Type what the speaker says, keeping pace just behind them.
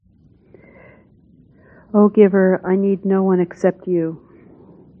O Giver, I need no one except you.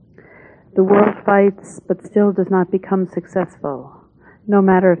 The world fights, but still does not become successful, no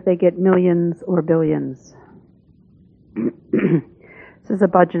matter if they get millions or billions. This is a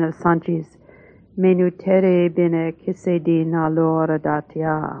bhajan of Sant Ji's Menu Tere Bine Kise Di Na Lora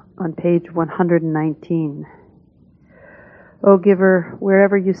Datya on page 119. O Giver,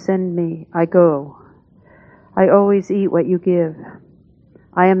 wherever you send me, I go. I always eat what you give.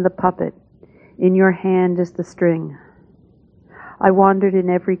 I am the puppet. In your hand is the string. I wandered in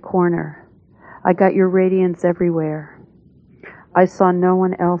every corner. I got your radiance everywhere. I saw no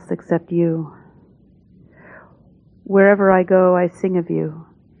one else except you. Wherever I go, I sing of you.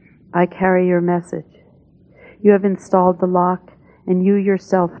 I carry your message. You have installed the lock, and you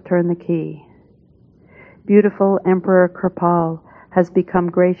yourself turn the key. Beautiful Emperor Kirpal has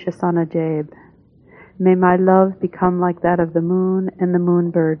become gracious on Ajab. May my love become like that of the moon and the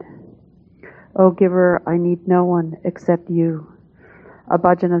moonbird. O Giver, I need no one except you. A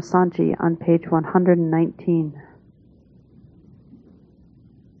bhajan of Sant Ji on page 119.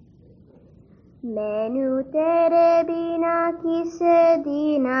 Mainu tere bina kise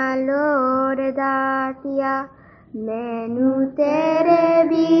dina lor datiya. Mainu tere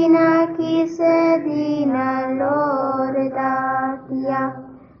bina kise dina lor datiya.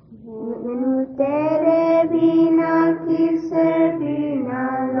 Mainu tere bina kise dina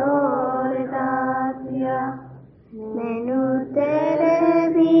lor datiya. Mainu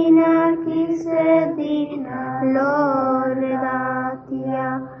tere bina kise dina lor datiya.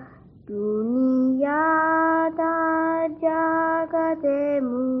 Duniya da jagate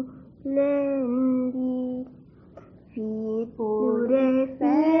mulendi, fi pure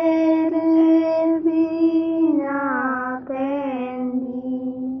fere bina pendi.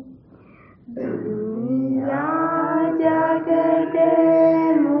 Duniya jagate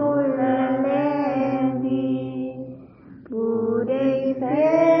mulendi, pure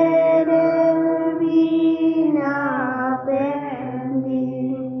fere bina pendi.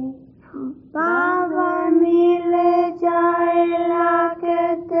 Baba mile jaye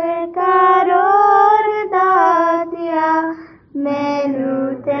lakte karor datiya. Mainu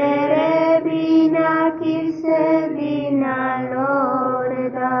tere bina kise dina lor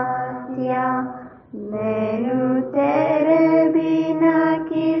datiya. Mainu tere bina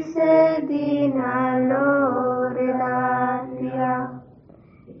kise dina lor datiya.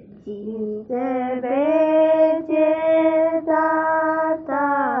 Jeete beje data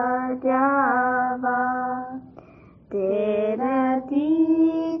java, tera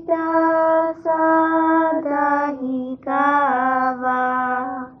dita sada hi kava.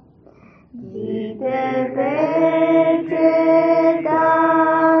 Jeete beje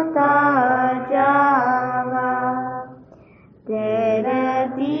data java, tera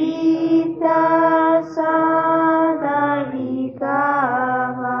dita sada hi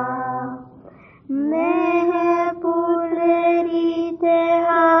kava. Mehe puleri te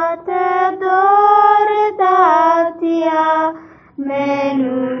hath dor datiya.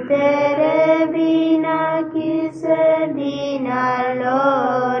 Mainu tere bina kise dina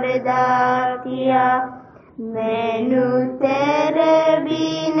lor datiya. Mainu tere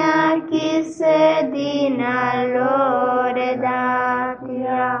bina kise dina lor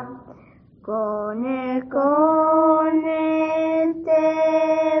datiya. Kone kone te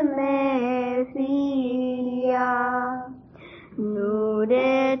me fiya.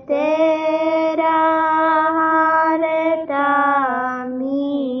 Nure tera harta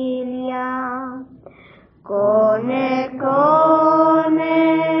milya. Kone kone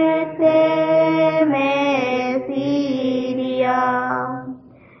te me fiya.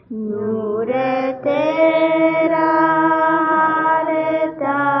 Nure tera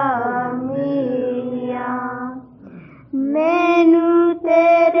harta milya. Mainu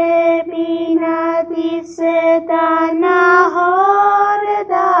tere bina dise dana hor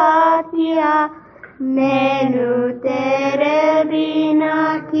datiya. Mainu tere bina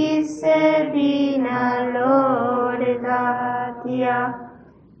kise dina lor datiya.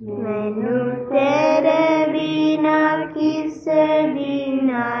 Mainu tere bina kise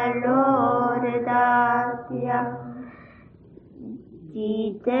dina lor datiya.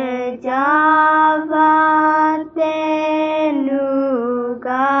 Jeete java tenu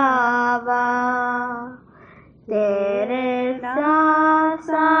gava, tere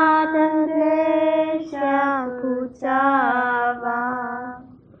saat desha puchava.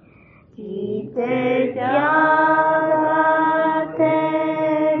 Jeete java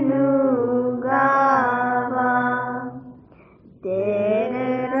tenu gava,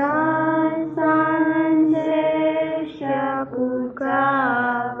 tere rasan desha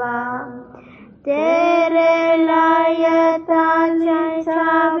puchava. Tere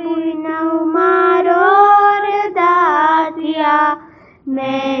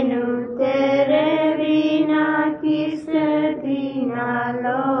बिना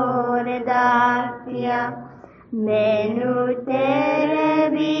लोर दातिया मैनू तेरे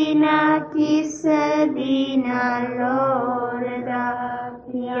बिना किस बिना लोर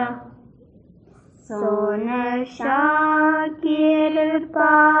दातिया सोन शाह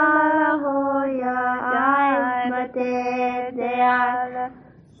किरपाल होया बते दयाल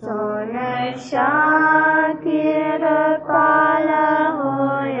सोन शाह किरपाल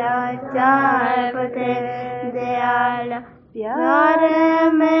होया बते दयाल प्यार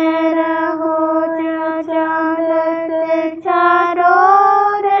मेरा हो चालते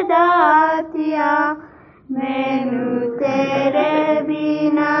चारों दातिया मैनू तेरे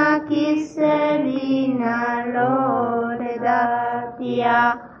बिना किस बिना लोर दातिया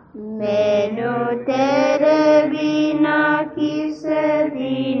मैनू तेरे बिना किस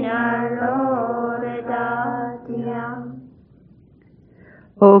बिना लोर Datia.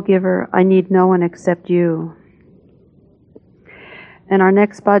 O giver, I need no one except you. And our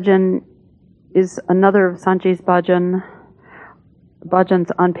next bhajan is another of Sant Ji's bhajans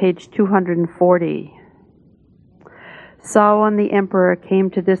on page 240. Sawan the emperor came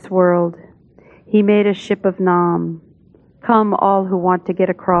to this world. He made a ship of Nam. Come all who want to get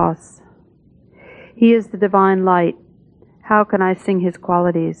across. He is the divine light. How can I sing his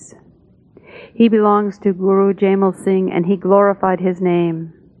qualities? He belongs to Guru Kirpal Singh and he glorified his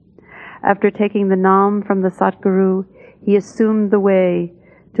name. After taking the Nam from the Satguru, he assumed the way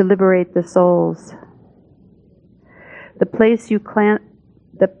to liberate the souls. The place you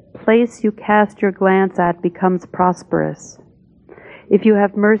cast your glance at becomes prosperous. If you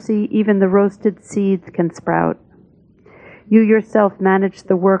have mercy, even the roasted seeds can sprout. You yourself manage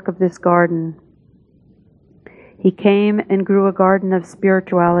the work of this garden. He came and grew a garden of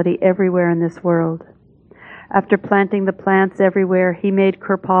spirituality everywhere in this world. After planting the plants everywhere, he made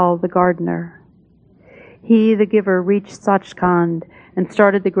Kirpal the gardener. He, the giver, reached Sachkhand and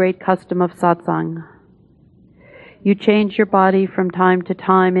started the great custom of Satsang. You change your body from time to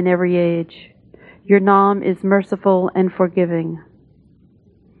time in every age. Your Nam is merciful and forgiving.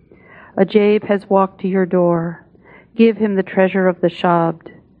 A Jabe has walked to your door. Give him the treasure of the Shabd.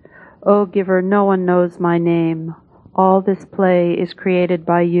 O giver, no one knows my name. All this play is created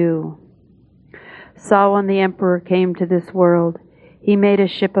by you. Sawan the emperor came to this world. He made a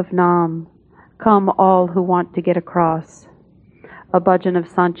ship of Nam. Come all who want to get across. A bhajan of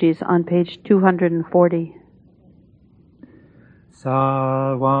Sant Ji's on page 240.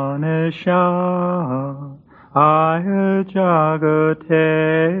 Sawan Shah Aya Jagate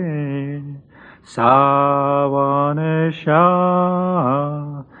Sawan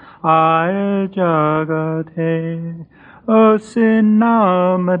Shah Aya Jagate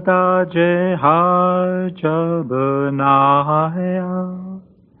Osinam Daje Hajabnaya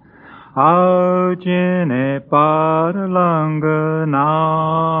Aujine Parlangana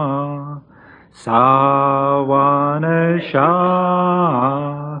Sawan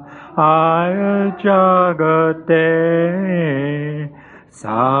Shah Aya Jagate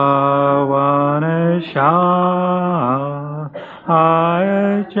Sawan Shah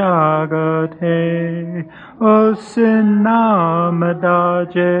Aya Jagate Osinam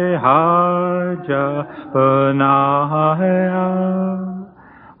Daje Haja Banaya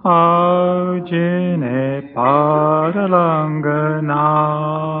Aujine Paralangana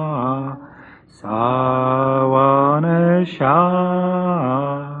Sawan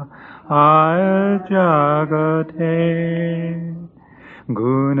Shah Aya Jagate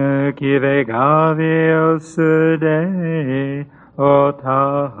Guna Kive Gavi Osde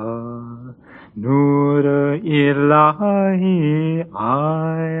Otaha Nur Ilahi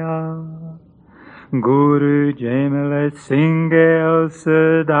Aya Guru Kirpal Singh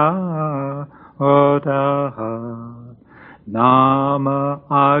Sada Otaha Nama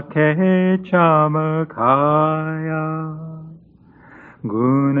Ake Chamakaya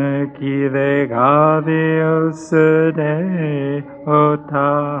Guna Kive Gavi Osde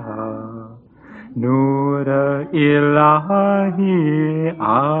Otaha Nur Ilahi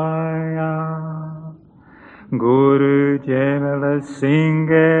Aya Guru Kirpal Singh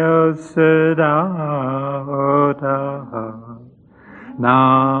Sada Otaha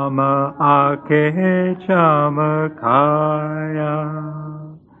Nama Ake Chamakaya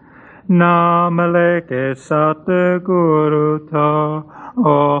Nama Leke Satguru To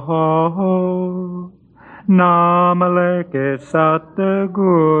Oh Nama Leke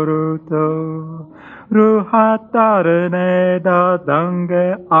Satguru To Ruhatarne Dadange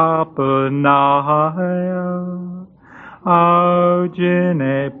Apnaya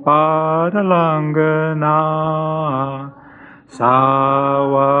Aujine Paralangana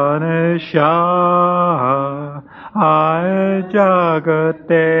Sawan Shah Aya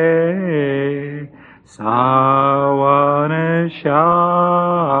Jagate Savanesha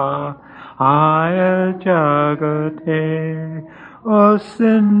Aya Jagate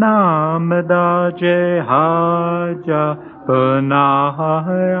Osinamadaje Haja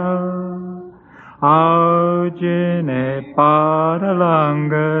Panahaya Aujine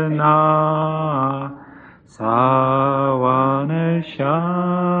Paralangana Savanesha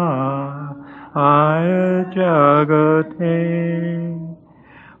Aya Jagate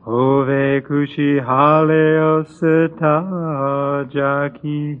Ove Kushi Haleosata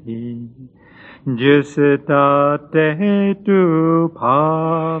Jaki Jisita Te Tu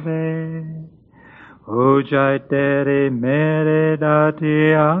Pave O Jai Tere Mere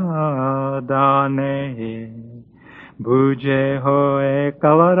Datia Dane Buje Hoe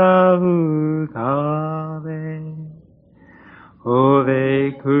Kalarahu Kave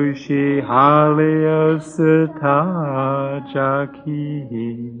Ove Kushi Haleosata Jaki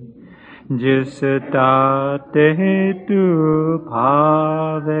Jisata Te Tu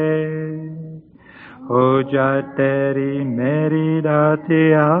Pave O Jateri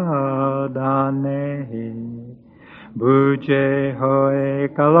Meridatia Dane Buje Hoe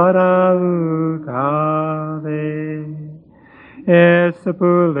Kalarau Kave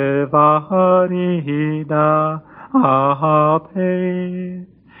Esapule Vaharida Ahape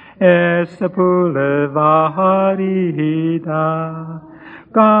Esapule Vaharida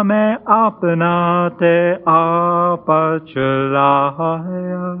Kame Apnate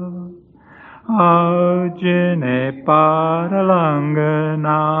Apachalaya Aujine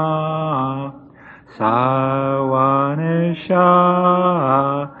Paralangana Savanesha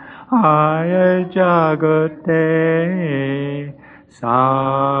Aya Jagate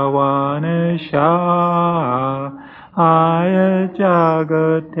Savanesha Aya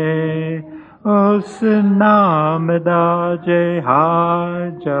Jagate Osinamadaje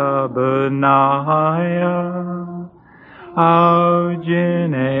Haja Banaya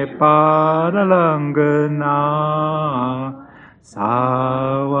Aujine Paralangana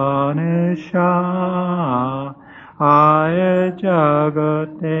Savanesha Aya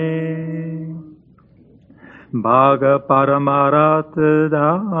Jagate Bhaga Paramaratha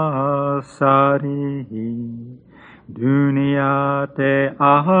Sari Dunya Te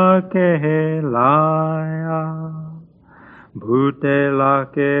Ahake Laya Bhute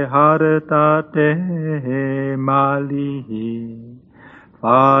lake harta te malihi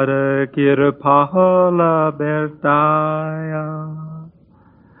Far kirpala bertaya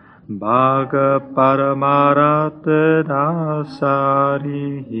Bhaga paramarat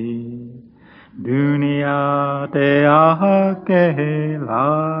dasarihi Dunya te ahake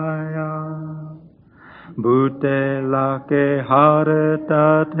laya Bhute lake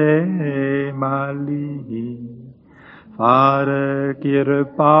harta te malihi Far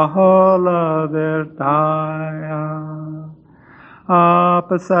kirpala vertaya Aap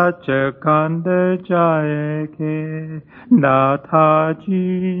sach khand jaye ke Nathaji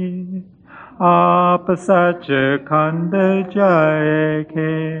Aap sach khand jaye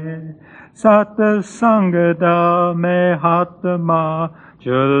ke Satsang da mein hatma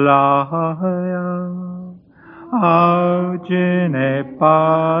chalaya Aujine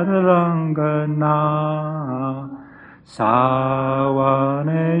paralangana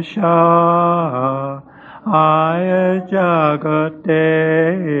Savanesha Aya Jagate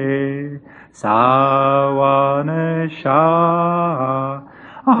Savanesha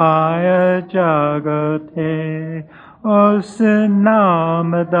Aya Jagate Osinamadaje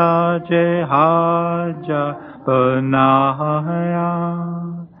Haja Banaya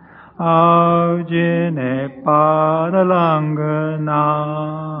Aujine Paralangana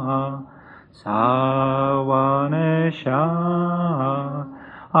Savanesha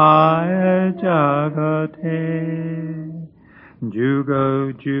Aya Jagate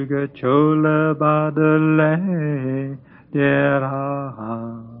Juga Juga Chola Badale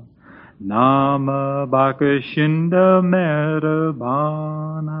Dera Nama Bakashinda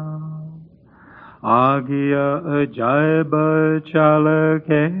Merabana Agya Ajaiba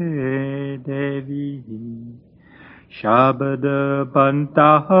Chalake Devi Shabada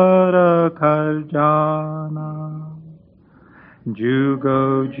Pantahara Kaljana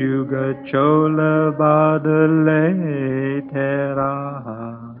Jugo Juga Chola Badale Tera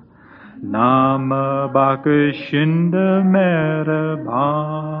Nama Bakashinda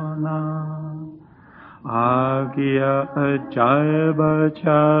Merabana Agya Ajaiba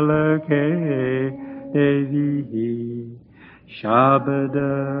Chalake Devi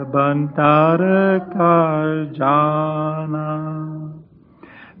Shabada Bantara Karjana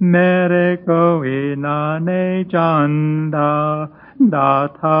mere koi nane chanda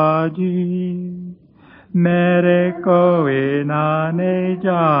datha ji. Mere koi nane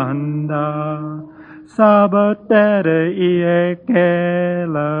chanda sab tere iye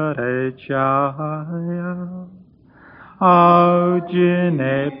kela re chaya.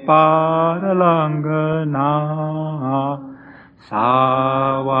 Aujine paralangana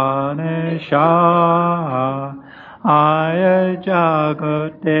savane sha aya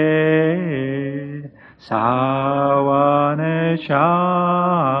jagate savane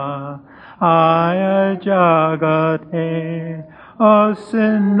sha aya jagate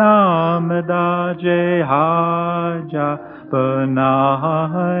asinam daje haja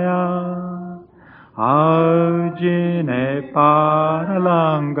banaya. Aujine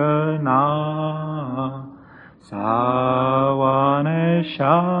paralangana savane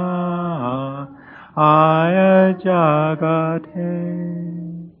sha aya jagate.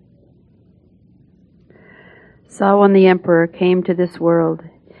 Sawan the emperor came to this world.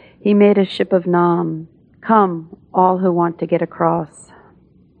 He made a ship of Nam. Come, all who want to get across.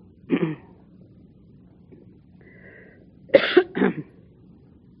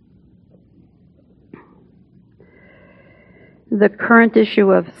 The current issue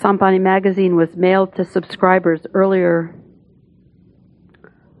of Sant Bani Magazine was mailed to subscribers earlier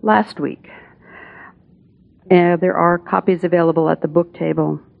last week. There are copies available at the book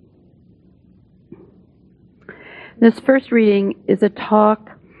table. This first reading is a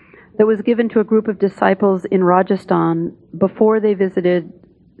talk that was given to a group of disciples in Rajasthan before they visited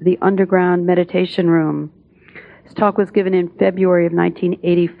the underground meditation room. This talk was given in February of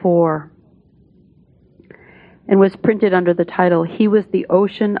 1984. And was printed under the title, He Was the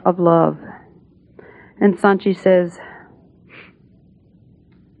Ocean of Love. And Sant Ji says,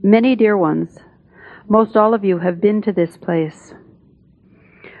 many dear ones, most all of you have been to this place.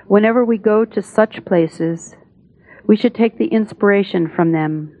 Whenever we go to such places, we should take the inspiration from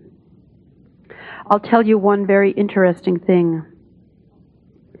them. I'll tell you one very interesting thing.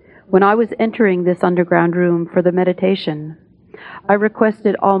 When I was entering this underground room for the meditation, I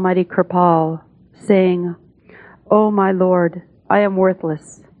requested Almighty Kirpal, saying, "Oh, my Lord, I am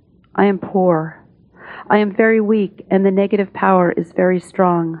worthless. I am poor. I am very weak, and the negative power is very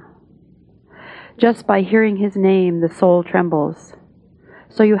strong. Just by hearing His name, the soul trembles.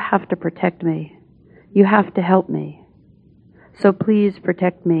 So you have to protect me. You have to help me. So please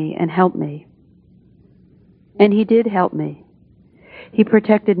protect me and help me." And He did help me. He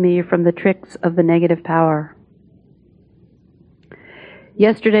protected me from the tricks of the negative power.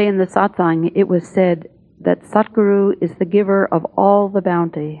 Yesterday in the Satsang, it was said that Satguru is the giver of all the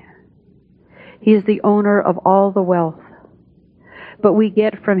bounty. He is the owner of all the wealth. But we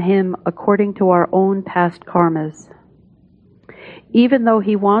get from Him according to our own past karmas. Even though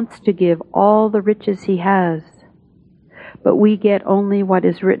He wants to give all the riches He has, but we get only what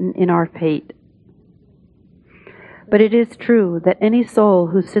is written in our fate. But it is true that any soul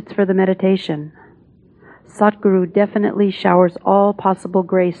who sits for the meditation, Satguru definitely showers all possible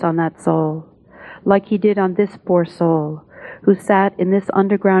grace on that soul, like He did on this poor soul who sat in this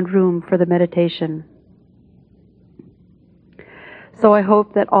underground room for the meditation. So I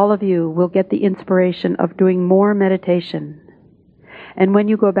hope that all of you will get the inspiration of doing more meditation, and when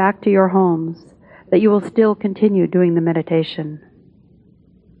you go back to your homes, that you will still continue doing the meditation.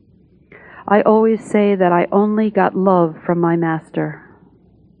 I always say that I only got love from my Master.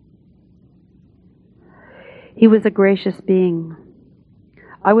 He was a gracious being.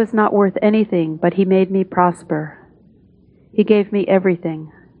 I was not worth anything, but He made me prosper. He gave me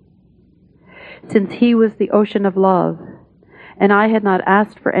everything. Since He was the ocean of love, and I had not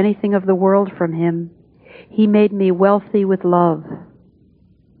asked for anything of the world from Him, He made me wealthy with love.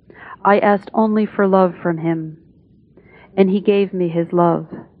 I asked only for love from Him, and He gave me His love.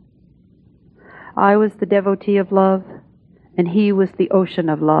 I was the devotee of love, and He was the ocean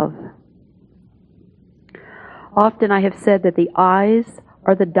of love. Often I have said that the eyes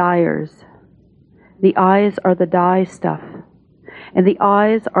are the dyers. The eyes are the dye stuff, and the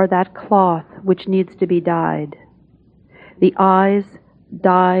eyes are that cloth which needs to be dyed. The eyes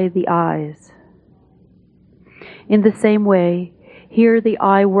dye the eyes. In the same way, here the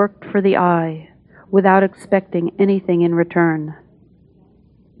eye worked for the eye, without expecting anything in return.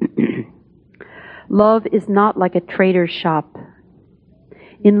 Love is not like a trader's shop.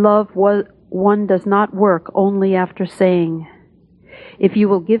 In love, one does not work only after saying, "If you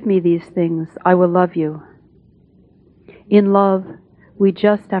will give me these things, I will love you." In love, we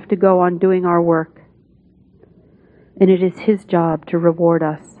just have to go on doing our work, and it is His job to reward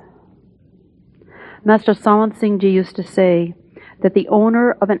us. Master Sant Ji used to say that the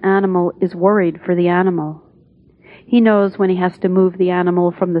owner of an animal is worried for the animal. He knows when he has to move the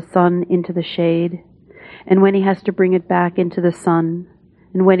animal from the sun into the shade, and when he has to bring it back into the sun,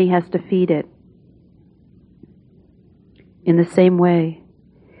 and when he has to feed it. In the same way,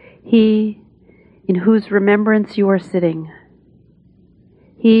 he in whose remembrance you are sitting,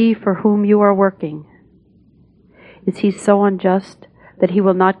 he for whom you are working, is he so unjust that he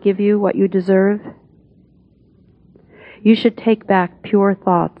will not give you what you deserve? You should take back pure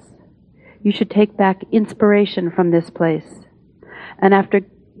thoughts. You should take back inspiration from this place. And after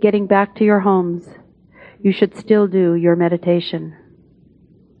getting back to your homes, you should still do your meditation.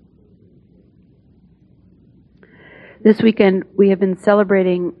 This weekend, we have been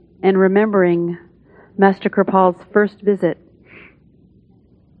celebrating and remembering Master Kirpal's first visit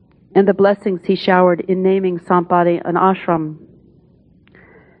and the blessings he showered in naming Sant Bani an ashram.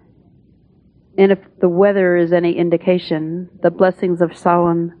 And if the weather is any indication, the blessings of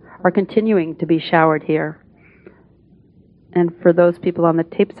Sawan are continuing to be showered here. And for those people on the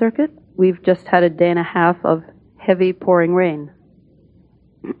tape circuit, we've just had a day and a half of heavy pouring rain.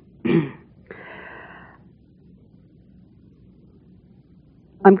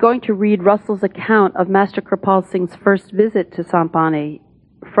 I'm going to read Russell's account of Master Kirpal Singh's first visit to Sant Bani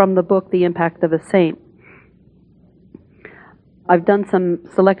from the book The Impact of a Saint. I've done some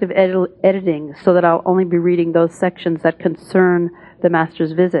selective editing so that I'll only be reading those sections that concern the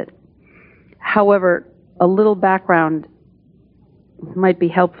Master's visit. However, a little background might be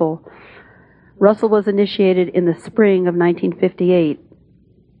helpful. Russell was initiated in the spring of 1958,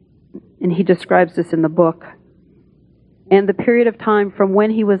 and he describes this in the book. And the period of time from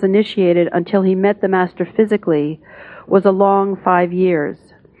when he was initiated until he met the Master physically was a long 5 years.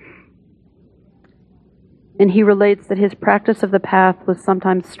 And he relates that his practice of the path was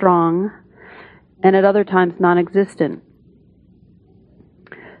sometimes strong and at other times non-existent.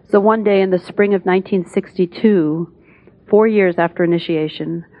 So one day in the spring of 1962, 4 years after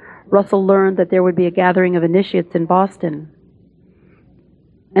initiation, Russell learned that there would be a gathering of initiates in Boston.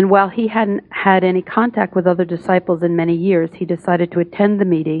 And while he hadn't had any contact with other disciples in many years, he decided to attend the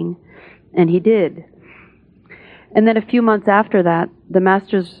meeting, and he did. And then a few months after that, the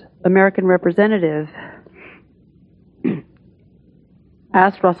Master's American representative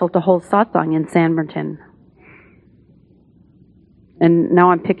asked Russell to hold satsang in Sanbornton. And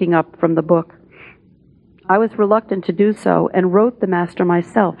now I'm picking up from the book. I was reluctant to do so and wrote the Master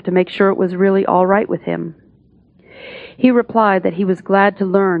myself to make sure it was really all right with him. He replied that he was glad to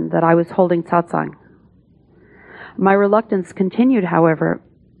learn that I was holding satsang. My reluctance continued, however,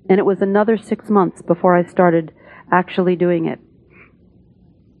 and it was another 6 months before I started actually doing it.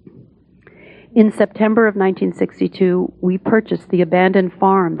 In September of 1962, we purchased the abandoned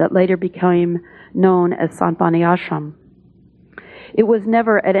farm that later became known as Sant Bani Ashram. It was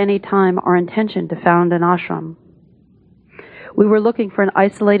never at any time our intention to found an ashram. We were looking for an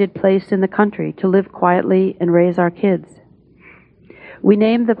isolated place in the country to live quietly and raise our kids. We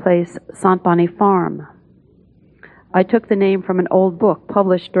named the place Sant Bani Farm. I took the name from an old book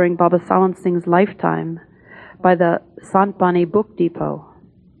published during Baba Sawan Singh's lifetime by the Sant Bani Book Depot.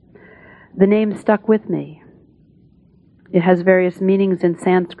 The name stuck with me. It has various meanings in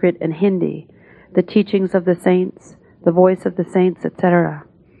Sanskrit and Hindi, the teachings of the saints, the voice of the saints, etc.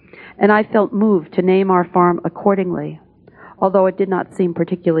 And I felt moved to name our farm accordingly, although it did not seem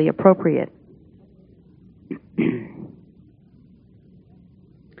particularly appropriate.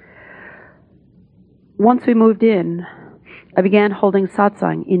 Once we moved in, I began holding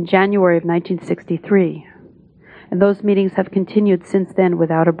satsang in January of 1963, and those meetings have continued since then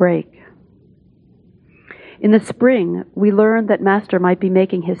without a break. In the spring, we learned that Master might be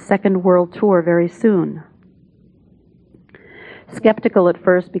making his second world tour very soon. Skeptical at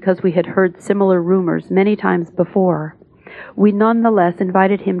first because we had heard similar rumors many times before, we nonetheless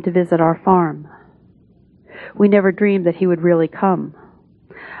invited him to visit our farm. We never dreamed that he would really come.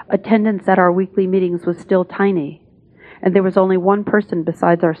 Attendance at our weekly meetings was still tiny, and there was only one person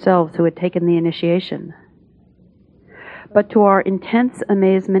besides ourselves who had taken the initiation. But to our intense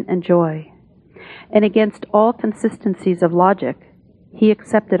amazement and joy, and against all consistencies of logic, he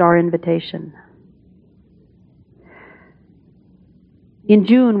accepted our invitation. In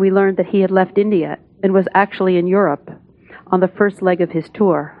June, we learned that he had left India and was actually in Europe on the first leg of his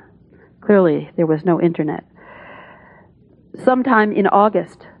tour. Clearly, there was no internet. Sometime in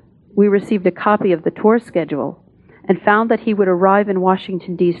August, we received a copy of the tour schedule and found that he would arrive in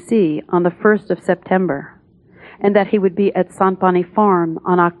Washington, D.C. on the 1st of September, and that he would be at Sant Bani Farm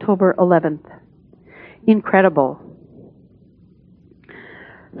on October 11th. Incredible.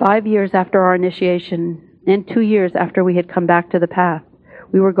 5 years after our initiation, and 2 years after we had come back to the path,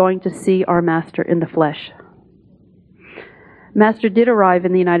 we were going to see our Master in the flesh. Master did arrive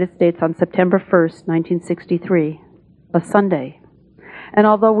in the United States on September 1st, 1963, a Sunday, and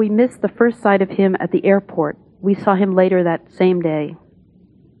although we missed the first sight of him at the airport, we saw him later that same day.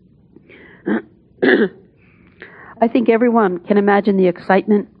 I think everyone can imagine the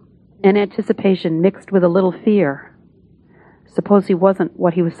excitement and anticipation mixed with a little fear. Suppose he wasn't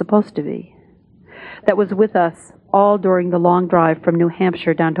what he was supposed to be. That was with us all during the long drive from New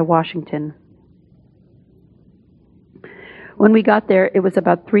Hampshire down to Washington. When we got there, it was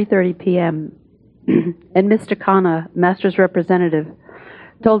about 3:30 p.m., and Mr. Khanna, Master's representative,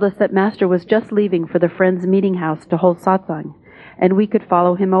 told us that Master was just leaving for the Friends Meeting House to hold satsang, and we could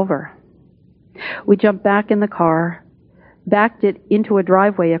follow him over. We jumped back in the car, backed it into a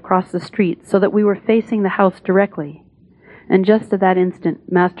driveway across the street so that we were facing the house directly, and just at that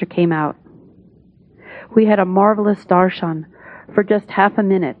instant, Master came out. We had a marvelous darshan for just half a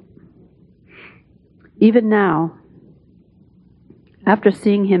minute. Even now, after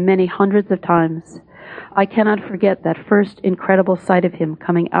seeing him many hundreds of times, I cannot forget that first incredible sight of him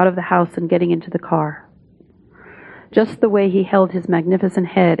coming out of the house and getting into the car. Just the way he held his magnificent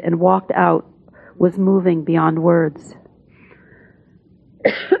head and walked out was moving beyond words.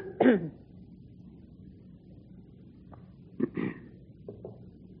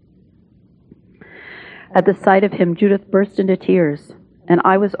 At the sight of him, Judith burst into tears, and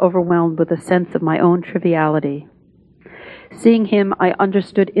I was overwhelmed with a sense of my own triviality. Seeing him, I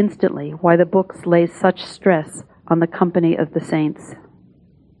understood instantly why the books lay such stress on the company of the saints.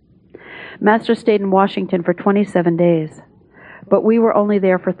 Master stayed in Washington for 27 days, but we were only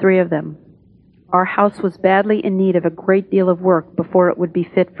there for 3 of them. Our house was badly in need of a great deal of work before it would be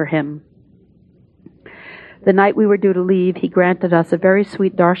fit for him. The night we were due to leave, he granted us a very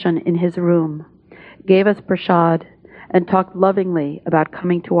sweet darshan in his room, gave us prasad, and talked lovingly about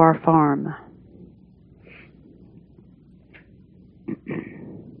coming to our farm.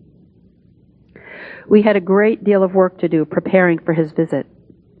 We had a great deal of work to do preparing for his visit.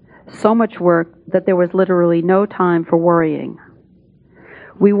 So much work that there was literally no time for worrying.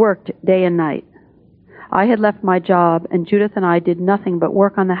 We worked day and night. I had left my job, and Judith and I did nothing but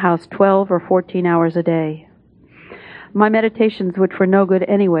work on the house 12 or 14 hours a day. My meditations, which were no good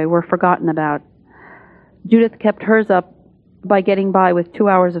anyway, were forgotten about. Judith kept hers up by getting by with 2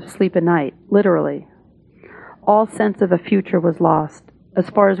 hours of sleep a night, literally. All sense of a future was lost. As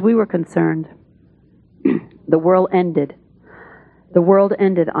far as we were concerned, the world ended. The world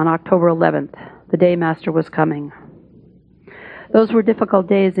ended on October 11th, the day Master was coming. Those were difficult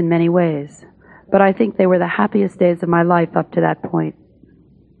days in many ways, but I think they were the happiest days of my life up to that point.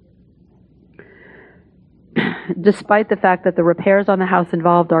 Despite the fact that the repairs on the house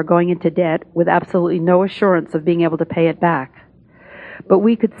involved our going into debt with absolutely no assurance of being able to pay it back. But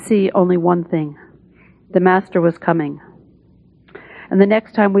we could see only one thing. The Master was coming. And the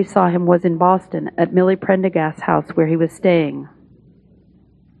next time we saw him was in Boston at Millie Prendergast's house where he was staying.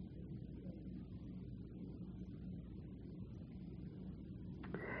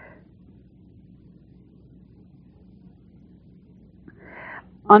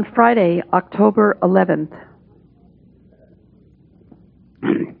 On Friday, October 11th,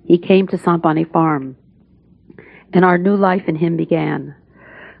 he came to Sant Bani Farm, and our new life in him began.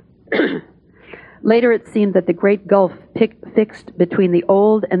 Later it seemed that the great gulf fixed between the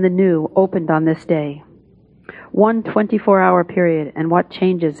old and the new opened on this day. One 24-hour period, and what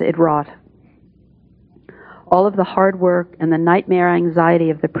changes it wrought. All of the hard work and the nightmare anxiety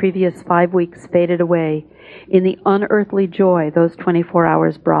of the previous 5 weeks faded away in the unearthly joy those 24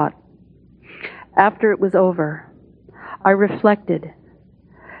 hours brought. After it was over, I reflected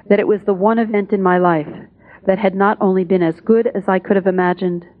that it was the one event in my life that had not only been as good as I could have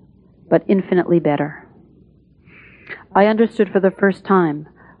imagined, but infinitely better. I understood for the first time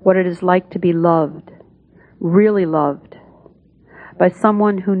what it is like to be loved, really loved, by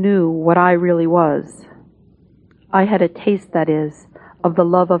someone who knew what I really was. I had a taste, that is, of the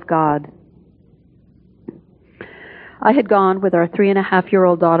love of God. I had gone with our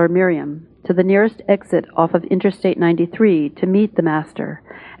 3.5-year-old daughter Miriam to the nearest exit off of Interstate 93 to meet the Master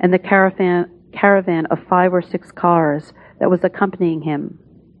and the caravan of 5 or 6 cars that was accompanying him.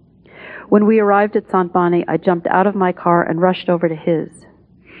 When we arrived at Sant Bani, I jumped out of my car and rushed over to his.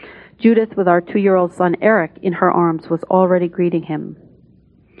 Judith, with our 2-year-old son Eric in her arms, was already greeting him.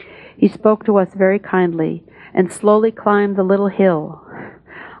 He spoke to us very kindly and slowly climbed the little hill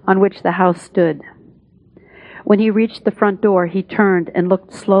on which the house stood. When he reached the front door, he turned and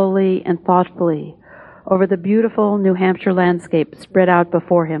looked slowly and thoughtfully over the beautiful New Hampshire landscape spread out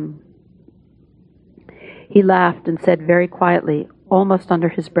before him. He laughed and said very quietly, almost under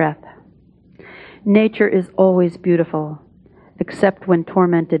his breath, "Nature is always beautiful, except when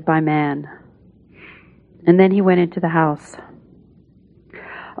tormented by man." And then he went into the house.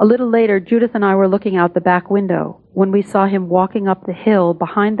 A little later, Judith and I were looking out the back window when we saw him walking up the hill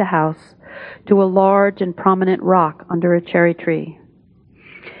behind the house to a large and prominent rock under a cherry tree.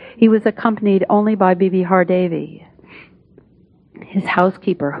 He was accompanied only by Bibi Hardevi, his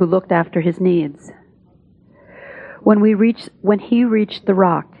housekeeper, who looked after his needs. When he reached the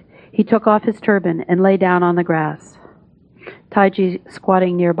rock, he took off his turban and lay down on the grass, Taiji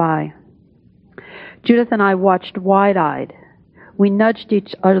squatting nearby. Judith and I watched wide-eyed. We nudged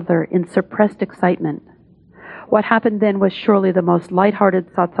each other in suppressed excitement. What happened then was surely the most light-hearted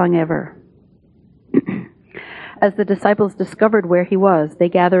satsang ever. As the disciples discovered where he was, they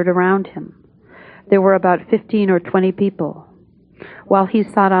gathered around him. There were about 15 or 20 people. While he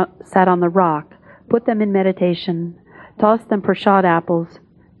sat on the rock, put them in meditation, tossed them prasad apples,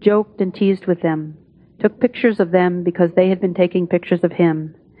 joked and teased with them, took pictures of them because they had been taking pictures of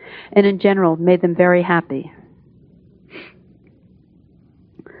him, and in general made them very happy.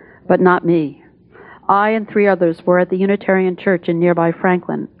 But not me. I and 3 others were at the Unitarian Church in nearby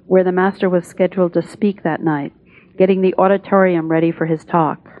Franklin, where the Master was scheduled to speak that night, getting the auditorium ready for his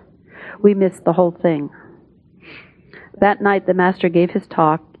talk. We missed the whole thing. That night the Master gave his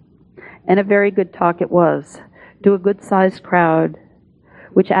talk, and a very good talk it was, to a good-sized crowd,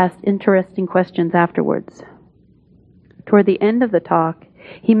 which asked interesting questions afterwards. Toward the end of the talk,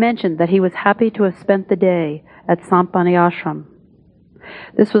 he mentioned that he was happy to have spent the day at Sant Bani Ashram.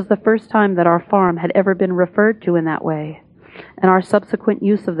 This was the first time that our farm had ever been referred to in that way, and our subsequent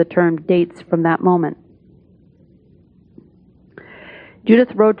use of the term dates from that moment.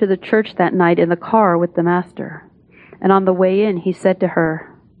 Judith rode to the church that night in the car with the Master, and on the way in he said to her,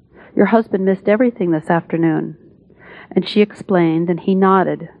 "Your husband missed everything this afternoon." And she explained, and he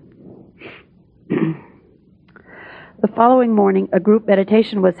nodded. The following morning, a group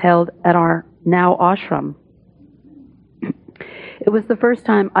meditation was held at our now ashram. It was the first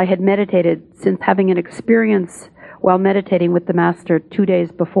time I had meditated since having an experience while meditating with the Master 2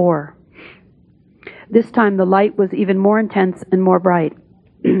 days before. This time the light was even more intense and more bright,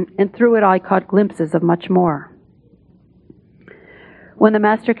 and through it I caught glimpses of much more. When the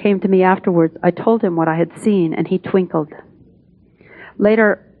Master came to me afterwards, I told him what I had seen, and he twinkled.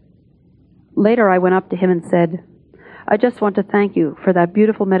 Later I went up to him and said, "I just want to thank you for that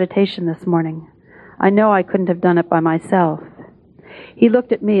beautiful meditation this morning. I know I couldn't have done it by myself." He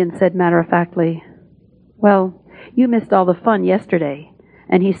looked at me and said matter-of-factly, "Well, you missed all the fun yesterday,"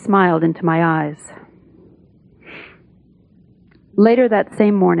 and he smiled into my eyes. Later that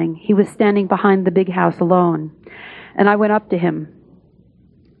same morning, he was standing behind the big house alone, and I went up to him.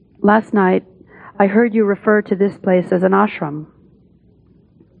 "Last night, I heard you refer to this place as an ashram.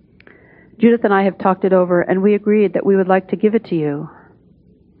 Judith and I have talked it over, and we agreed that we would like to give it to you."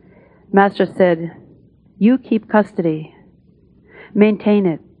 Master said, "You keep custody. Maintain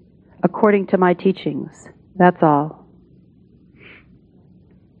it according to my teachings. That's all."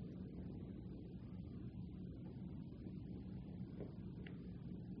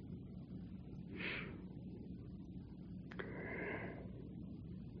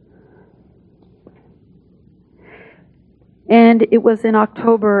 And it was in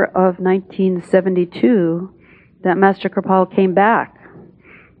October of 1972 that Master Kirpal came back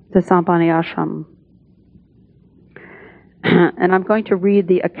to Sant Bani Ashram. And I'm going to read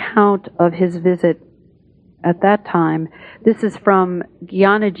the account of his visit at that time. This is from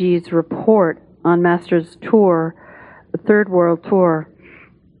Gyana Ji's report on Master's tour, the Third World Tour.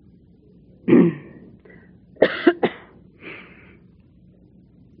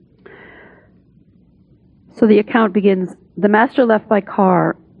 So the account begins, "The Master left by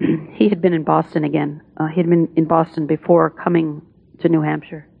car." He had been in Boston again. He had been in Boston before coming to New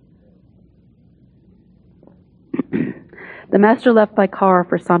Hampshire. "The Master left by car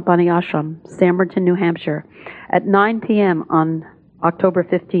for Sant Bani Ashram, Sanbornton, New Hampshire, at 9 p.m. on October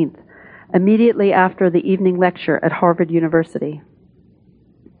 15th, immediately after the evening lecture at Harvard University.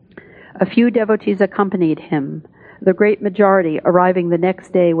 A few devotees accompanied him, the great majority arriving the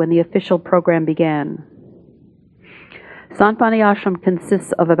next day when the official program began. Sant Bani Ashram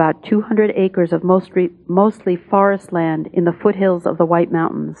consists of about 200 acres of mostly forest land in the foothills of the White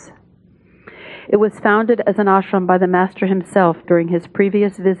Mountains. It was founded as an ashram by the Master himself during his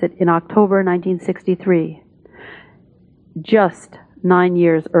previous visit in October 1963, just 9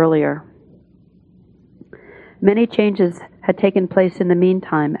 years earlier. Many changes had taken place in the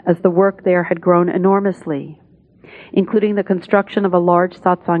meantime as the work there had grown enormously, including the construction of a large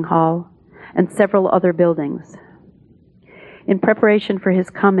satsang hall and several other buildings. In preparation for his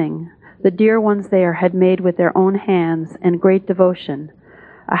coming, the dear ones there had made with their own hands and great devotion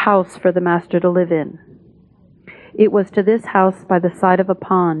a house for the Master to live in. It was to this house by the side of a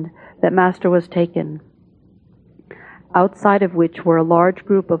pond that Master was taken, outside of which were a large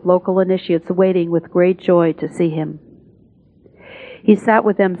group of local initiates waiting with great joy to see him. He sat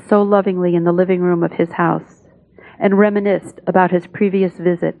with them so lovingly in the living room of his house, and reminisced about his previous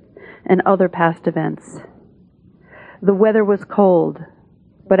visit and other past events. The weather was cold,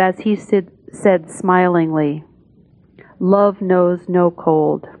 but as he said smilingly, "Love knows no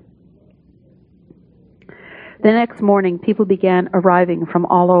cold." The next morning, people began arriving from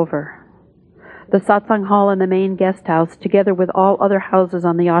all over. The satsang hall and the main guest house, together with all other houses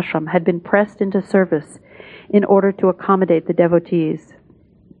on the ashram, had been pressed into service in order to accommodate the devotees.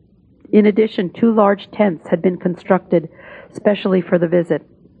 In addition, 2 large tents had been constructed specially for the visit.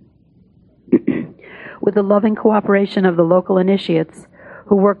 With the loving cooperation of the local initiates,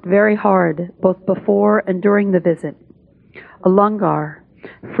 who worked very hard both before and during the visit, a langar,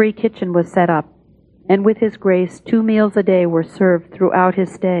 free kitchen, was set up, and with his grace 2 meals a day were served throughout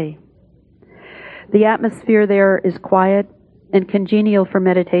his stay. The atmosphere there is quiet and congenial for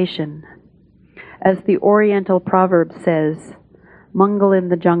meditation. As the Oriental proverb says, "Mangal in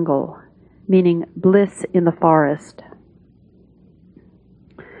the jungle," meaning bliss in the forest.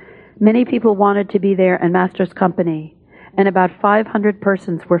 Many people wanted to be there in Master's company, and about 500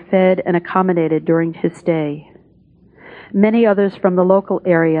 persons were fed and accommodated during his stay. Many others from the local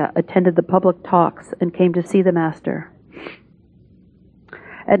area attended the public talks and came to see the Master.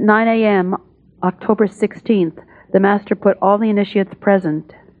 At 9 a.m., October 16th, the Master put all the initiates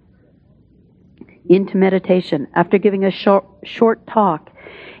present into meditation after giving a short talk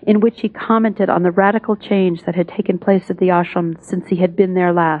in which he commented on the radical change that had taken place at the ashram since he had been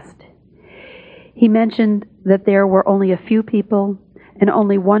there last. He mentioned that there were only a few people and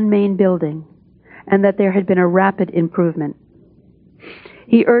only one main building, and that there had been a rapid improvement.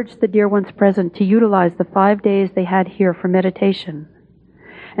 He urged the dear ones present to utilize the 5 days they had here for meditation,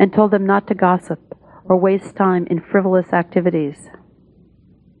 and told them not to gossip or waste time in frivolous activities.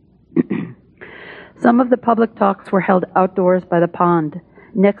 Some of the public talks were held outdoors by the pond,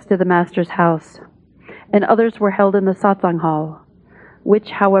 next to the Master's house, and others were held in the satsang hall, which,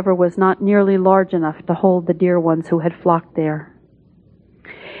 however, was not nearly large enough to hold the dear ones who had flocked there.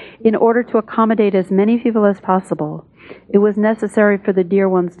 In order to accommodate as many people as possible, it was necessary for the dear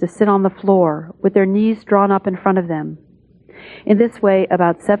ones to sit on the floor with their knees drawn up in front of them. In this way,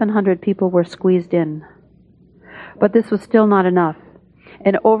 about 700 people were squeezed in. But this was still not enough.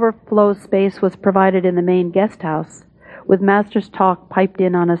 An overflow space was provided in the main guest house, with Master's talk piped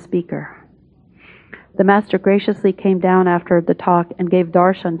in on a speaker. The Master graciously came down after the talk and gave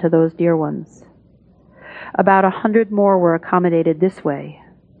darshan to those dear ones. About 100 more were accommodated this way,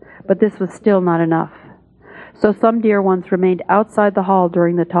 but this was still not enough. So some dear ones remained outside the hall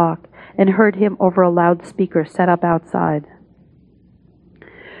during the talk and heard him over a loudspeaker set up outside.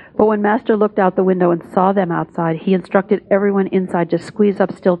 But when Master looked out the window and saw them outside, he instructed everyone inside to squeeze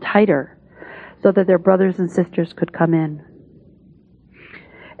up still tighter so that their brothers and sisters could come in.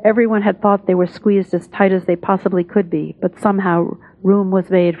 Everyone had thought they were squeezed as tight as they possibly could be, but somehow room was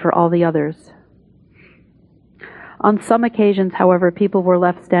made for all the others. On some occasions, however, people were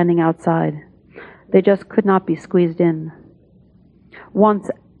left standing outside. They just could not be squeezed in. Once,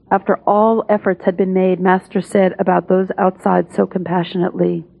 after all efforts had been made, Master said about those outside so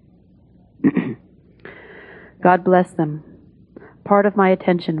compassionately, "God bless them. Part of my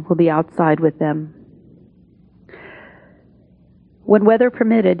attention will be outside with them." When weather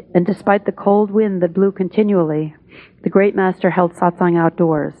permitted, and despite the cold wind that blew continually, the great Master held satsang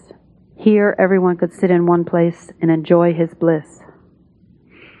outdoors. Here everyone could sit in one place and enjoy his bliss.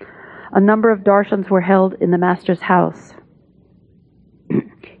 A number of darshans were held in the Master's house.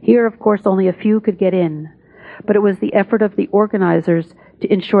 Here, of course, only a few could get in, but it was the effort of the organizers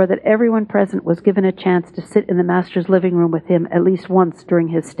to ensure that everyone present was given a chance to sit in the Master's living room with him at least once during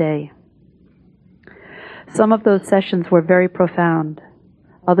his stay. Some of those sessions were very profound,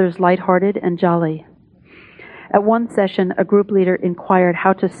 others light-hearted and jolly. At one session, a group leader inquired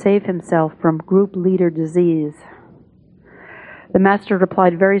how to save himself from group leader disease. The Master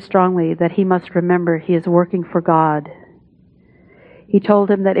replied very strongly that he must remember he is working for God. He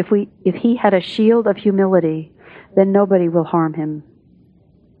told him that if he had a shield of humility, then nobody will harm him.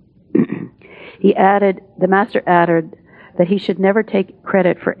 The Master added that he should never take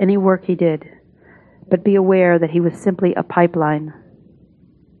credit for any work he did, but be aware that he was simply a pipeline.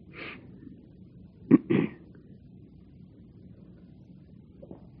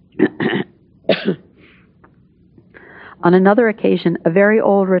 On another occasion, a very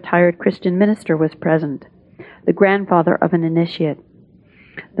old retired Christian minister was present, the grandfather of an initiate.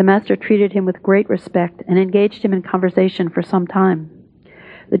 The master treated him with great respect and engaged him in conversation for some time.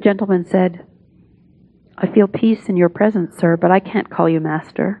 The gentleman said, "I feel peace in your presence, sir, but I can't call you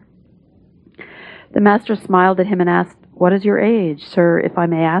master." The master smiled at him and asked, "What is your age, sir, if I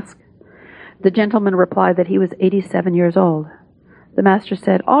may ask?" The gentleman replied that he was 87 years old. The master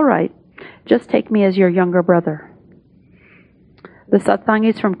said, "All right, just take me as your younger brother." The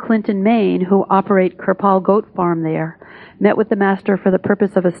Satsangis from Clinton, Maine, who operate Kirpal goat farm there, met with the master for the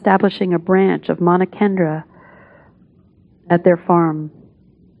purpose of establishing a branch of Manakendra at their farm.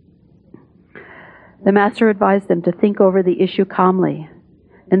 The master advised them to think over the issue calmly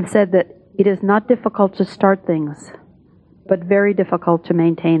and said that it is not difficult to start things, but very difficult to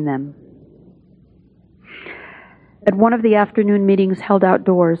maintain them. At one of the afternoon meetings held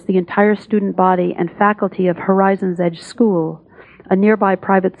outdoors, the entire student body and faculty of Horizon's Edge School, a nearby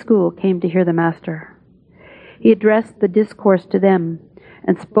private school, came to hear the master. He addressed the discourse to them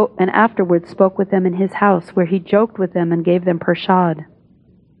and afterwards spoke with them in his house, where he joked with them and gave them prasad.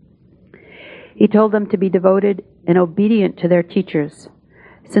 He told them to be devoted and obedient to their teachers,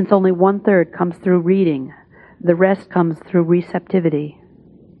 since only 1/3 comes through reading, the rest comes through receptivity.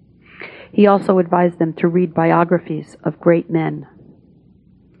 He also advised them to read biographies of great men.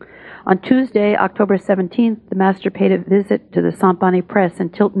 On Tuesday, October 17th, the master paid a visit to the Sant Bani Press in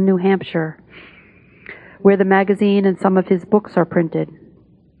Tilton, New Hampshire, where the magazine and some of his books are printed.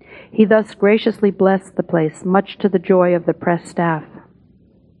 He thus graciously blessed the place, much to the joy of the press staff.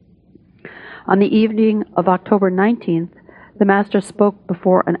 On the evening of October 19th, the master spoke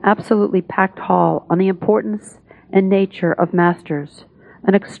before an absolutely packed hall on the importance and nature of masters,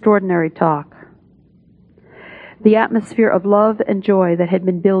 an extraordinary talk. The atmosphere of love and joy that had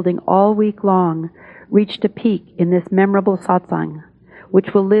been building all week long reached a peak in this memorable satsang,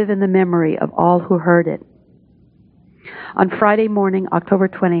 which will live in the memory of all who heard it. On Friday morning, October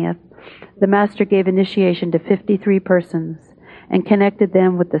 20th, the master gave initiation to 53 persons and connected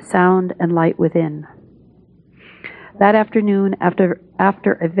them with the sound and light within. That afternoon, after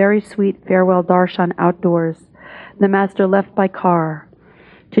a very sweet farewell darshan outdoors, the master left by car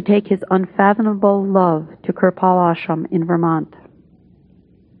to take his unfathomable love to Kirpal Ashram in Vermont.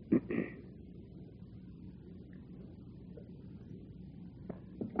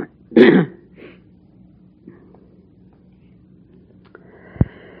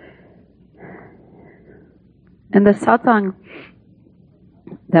 And the satsang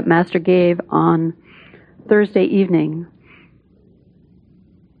that master gave on Thursday evening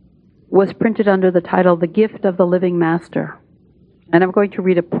was printed under the title, "The Gift of the Living Master." And I'm going to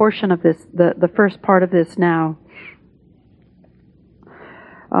read a portion of this, the first part of this now.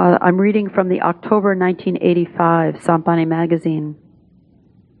 I'm reading from the October 1985 Sant Bani Magazine.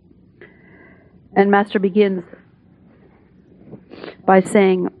 And master begins by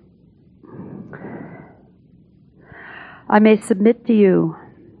saying, "I may submit to you,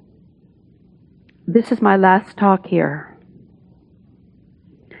 this is my last talk here,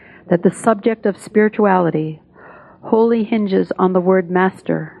 that the subject of spirituality wholly hinges on the word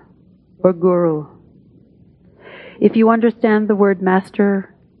master or guru. If you understand the word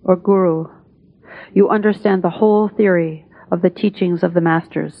master or guru, you understand the whole theory of the teachings of the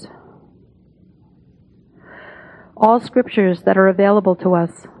masters. All scriptures that are available to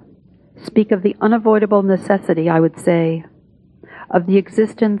us speak of the unavoidable necessity, I would say, of the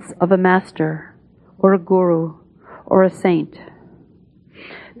existence of a master or a guru or a saint.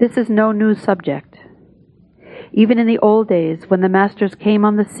 This is no new subject. Even in the old days, when the masters came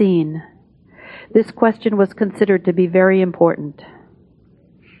on the scene, this question was considered to be very important.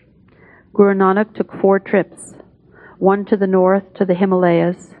 Guru Nanak took 4 trips, one to the north to the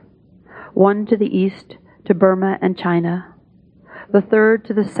Himalayas, one to the east to Burma and China, the 3rd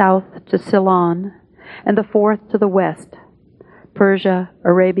to the south to Ceylon, and the 4th to the west, Persia,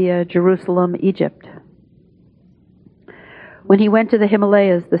 Arabia, Jerusalem, Egypt. When he went to the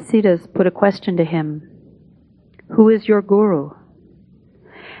Himalayas, the Siddhas put a question to him, 'Who is your guru?'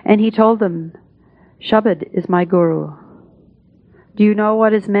 And he told them, 'Shabad is my guru.' Do you know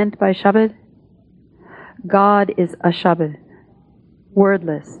what is meant by Shabad? God is a Shabad,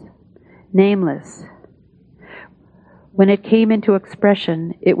 wordless, nameless. When it came into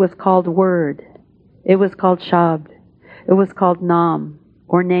expression, it was called word, it was called Shabd, it was called Nam,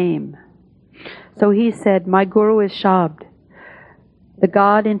 or name. So he said, 'My guru is Shabd. The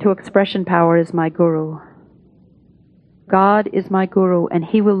God into expression power is my guru. God is my guru, and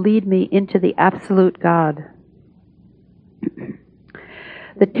he will lead me into the absolute God.'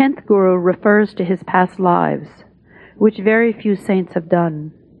 The 10th guru refers to his past lives, which very few saints have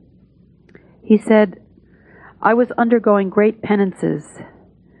done. He said, I was undergoing great penances,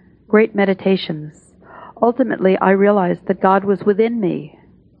 great meditations. Ultimately, I realized that God was within me,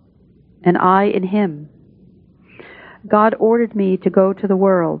 and I in Him. God ordered me to go to the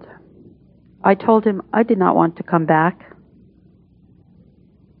world. I told Him I did not want to come back.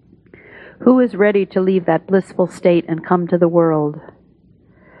 Who is ready to leave that blissful state and come to the world?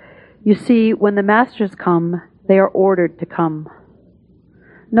 You see, when the masters come, they are ordered to come.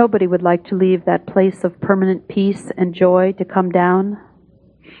 Nobody would like to leave that place of permanent peace and joy to come down.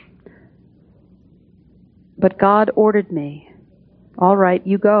 But God ordered me. All right,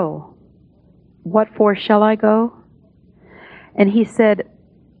 you go. What for shall I go? And He said,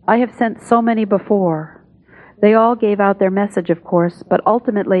 I have sent so many before. They all gave out their message, of course, but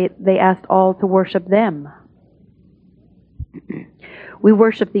ultimately they asked all to worship them. We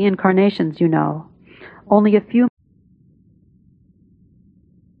worship the incarnations, you know. Only a few.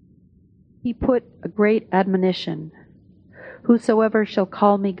 He put a great admonition. Whosoever shall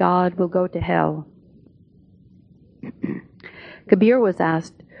call me God will go to hell. Kabir was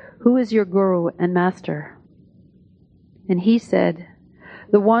asked, who is your guru and master? And he said,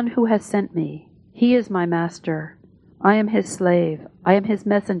 the one who has sent me. He is my master. I am his slave. I am his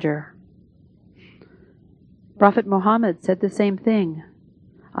messenger. Prophet Muhammad said the same thing.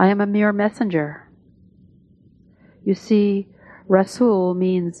 I am a mere messenger. You see, Rasul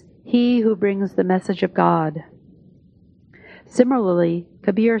means he who brings the message of God. Similarly,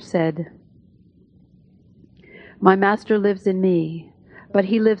 Kabir said, my master lives in me, but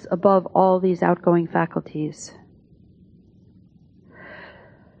he lives above all these outgoing faculties.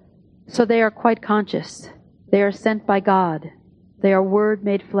 So they are quite conscious. They are sent by God. They are Word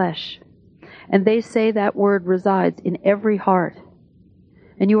made flesh. And they say that Word resides in every heart.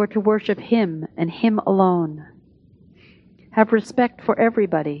 And you are to worship Him and Him alone. Have respect for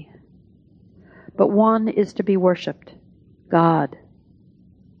everybody. But one is to be worshipped, God.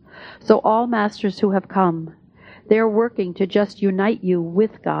 So all masters who have come, they are working to just unite you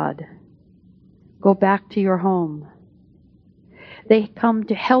with God. Go back to your home. They come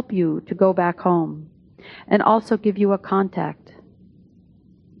to help you to go back home and also give you a contact.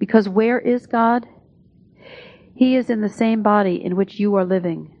 Because where is God? He is in the same body in which you are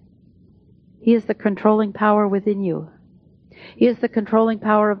living. He is the controlling power within you. He is the controlling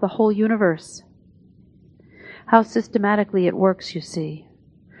power of the whole universe. How systematically it works, you see.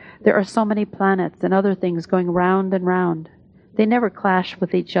 There are so many planets and other things going round and round. They never clash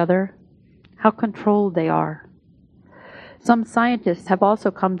with each other. How controlled they are. Some scientists have also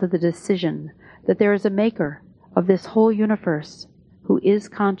come to the decision that there is a maker of this whole universe who is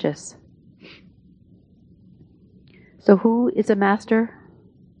conscious. So who is a master?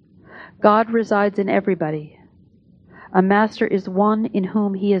 God resides in everybody. A master is one in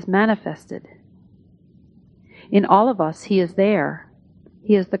whom He is manifested. In all of us He is there.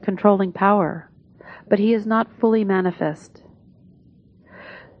 He is the controlling power, but He is not fully manifest.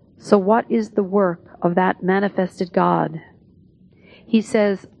 So what is the work of that manifested God? He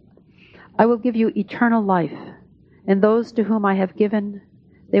says, I will give you eternal life, and those to whom I have given,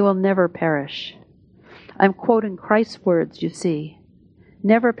 they will never perish. I'm quoting Christ's words, you see.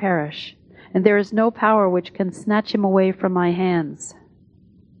 Never perish, and there is no power which can snatch him away from my hands.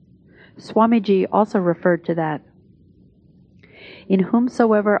 Swamiji also referred to that. In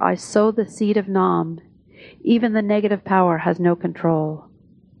whomsoever I sow the seed of Nam, even the negative power has no control.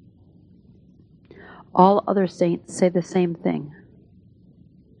 All other saints say the same thing.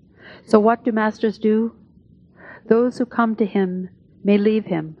 So what do masters do? Those who come to him may leave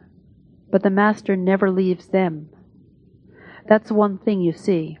him, but the master never leaves them. That's one thing you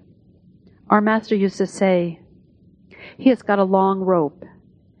see. Our master used to say, he has got a long rope.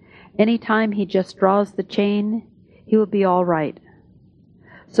 Any time he just draws the chain, he will be all right.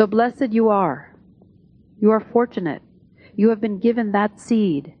 So blessed you are. You are fortunate. You have been given that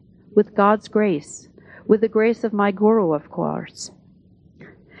seed with God's grace, with the grace of my Guru, of course.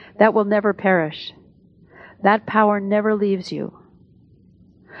 That will never perish. That power never leaves you.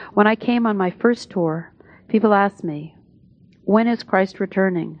 When I came on my first tour, people asked me, when is Christ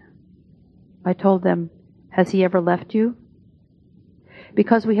returning? I told them, has he ever left you?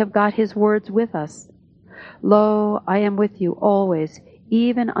 Because we have got his words with us. Lo, I am with you always,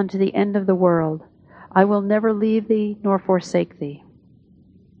 even unto the end of the world. I will never leave thee nor forsake thee.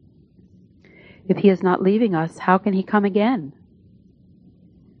 If he is not leaving us, how can he come again?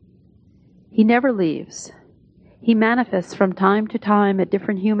 He never leaves. He manifests from time to time at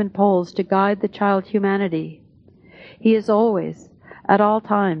different human poles to guide the child humanity. He is always, at all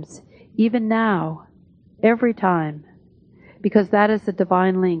times, even now, every time, because that is the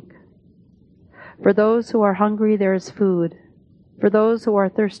divine link. For those who are hungry, there is food. For those who are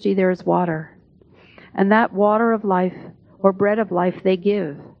thirsty, there is water. And that water of life, or bread of life, they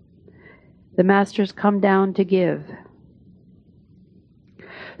give. The masters come down to give.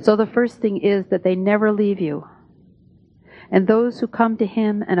 So the first thing is that they never leave you. And those who come to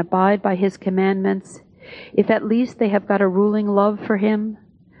him and abide by his commandments, if at least they have got a ruling love for him,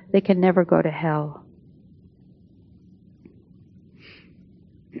 they can never go to hell.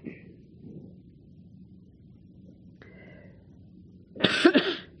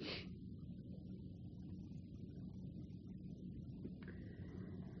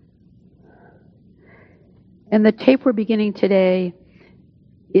 And the tape we're beginning today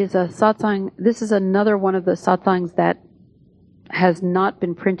is a satsang. This is another one of the satsangs that has not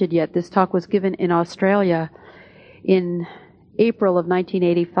been printed yet. This talk was given in Australia in April of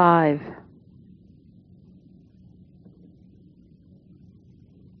 1985.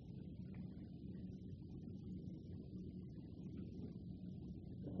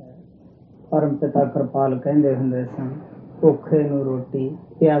 परम पिता कृपाल कहंदे हुंदे सन भुखे नूं रोटी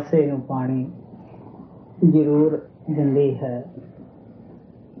प्यासे नूं पानी जरूर दिंदी है।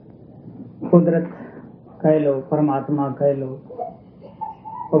 कुदरत कह लो, परमात्मा कह लो,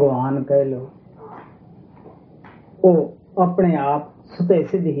 भगवान कह लो, वो अपने आप सुते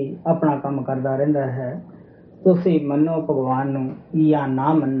सिद्ध ही अपना काम करता रहता है। तुसी मनो भगवान नूं या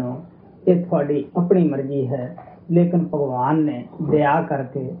ना मनो, ये थोड़ी अपनी मर्जी है, लेकिन भगवान ने दया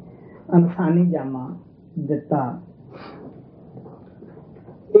करके इंसानी जामा दिता।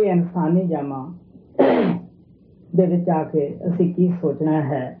 ये इंसानी जामा दे विच आके असीं की सोचना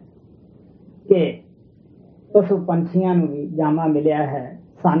है कि पशु पंछियां नूं भी जामा मिलिया है।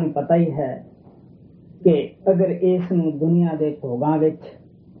 सानूं पता ही है कि अगर इस नूं दुनिया दे भोगां विच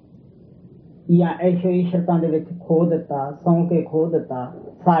या ऐशो इशरतां दे विच खो दिता, सौ के खो दिता,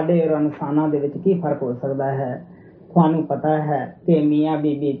 साडे और इंसानां दे विच की फर्क हो सकदा है। ਤੁਹਾਨੂੰ पता है कि मियाँ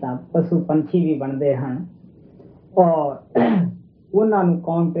बीबी ਤਾਂ पशु पंछी भी बनते हैं और ਉਹਨਾਂ ਨੂੰ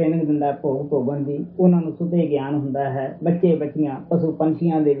कौन ट्रेनिंग ਦਿੰਦਾ ਭੋਗ ਭੋਗਣ ਦੀ, ਉਹਨਾਂ ਨੂੰ ਸੁਧੇ ਗਿਆਨ ਹੁੰਦਾ ਹੈ। ਬੱਚੇ ਬੱਚੀਆਂ ਪਸ਼ੂ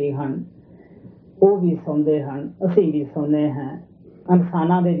ਪੰਛੀਆਂ ਦੇ ਵੀ ਹਨ, ਉਹ ਵੀ ਸੌਂਦੇ ਹਨ, ਅਸੀਂ ਵੀ ਸੌਂਦੇ ਹਾਂ,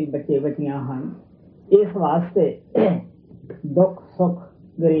 ਇਨਸਾਨਾਂ ਦੇ ਵੀ ਬੱਚੇ ਬੱਚੀਆਂ ਹਨ। ਇਸ ਵਾਸਤੇ ਦੁੱਖ ਸੁੱਖ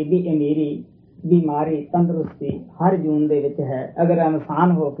ਗਰੀਬੀ ਅਮੀਰੀ बीमारी तंदुरुस्ती हर जून दे विच है। अगर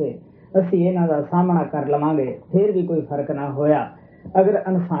इंसान हो के असी इन्हां दा सामना कर लवांगे फिर भी कोई फर्क ना होया। अगर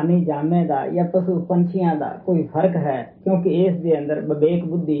इंसानी जामे दा या पशु पंछियां दा कोई फर्क है, क्योंकि इस दे अंदर विवेक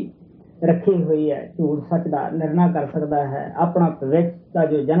बुद्धि रखी हुई है, झूठ सच दा निर्णय कर सकता है, अपना भविष्य का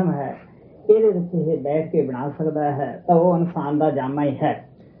जो जन्म है इहदे विच इह बैठ के बना सकता है, तो वो इंसान दा जामा ही है।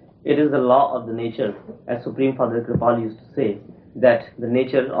 It is the law of the nature, as Supreme Father Kirpal used to say, that the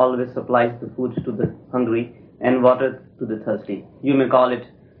nature always supplies the food to the hungry and water to the thirsty. You may call it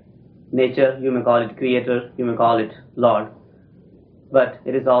nature, you may call it creator, you may call it Lord, but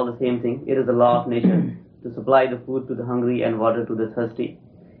it is all the same thing. It is the law of nature to supply the food to the hungry and water to the thirsty.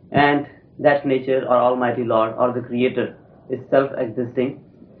 And that nature or Almighty Lord or the creator is self-existing.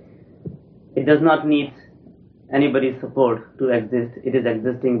 It does not need anybody's support to exist. It is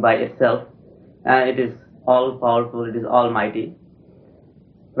existing by itself, and it is all powerful, it is almighty.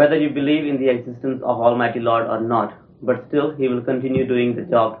 Whether you believe in the existence of Almighty Lord or not, but still he will continue doing the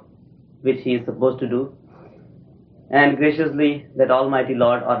job which he is supposed to do. And graciously that Almighty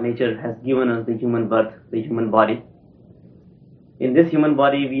Lord or nature has given us the human birth, the human body. In this human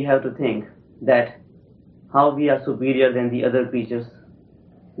body we have to think that how we are superior than the other creatures,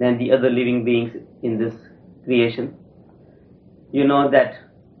 than the other living beings in this creation. You know that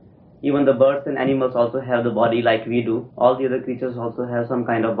even the birds and animals also have the body like we do. All the other creatures also have some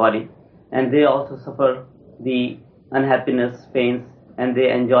kind of body, and they also suffer the unhappiness, pains, and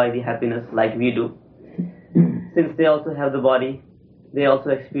they enjoy the happiness like we do. Since they also have the body, they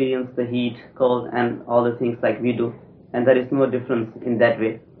also experience the heat, cold, and all the things like we do, and there is no difference in that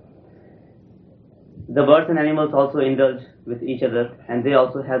way. The birds and animals also indulge with each other, and they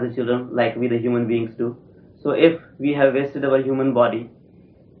also have the children like we the human beings do. So if we have wasted our human body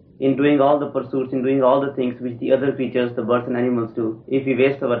in doing all the pursuits, in doing all the things which the other creatures, the birds and animals do, if we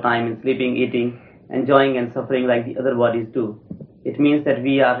waste our time in sleeping, eating, enjoying and suffering like the other bodies do, it means that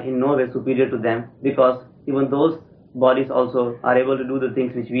we are in no way superior to them, because even those bodies also are able to do the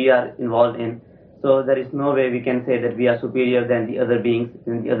things which we are involved in. So there is no way we can say that we are superior than the other beings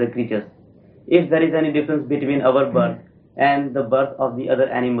and the other creatures. If there is any difference between our birth and the birth of the other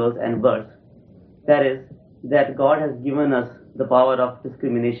animals and birds, that is that God has given us the power of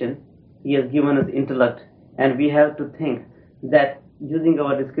discrimination. He has given us intellect, and we have to think that using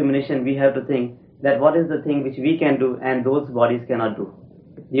our discrimination we have to think that what is the thing which we can do and those bodies cannot do.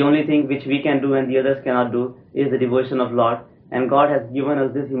 The only thing which we can do and the others cannot do is the devotion of Lord, and God has given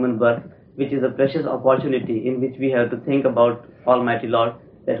us this human birth, which is a precious opportunity in which we have to think about Almighty Lord,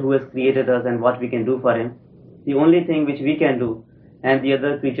 that who has created us and what we can do for Him. The only thing which we can do and the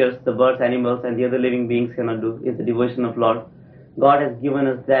other creatures, the birds, animals and the other living beings cannot do is the devotion of Lord. God has given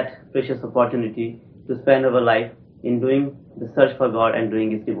us that precious opportunity to spend our life in doing the search for God and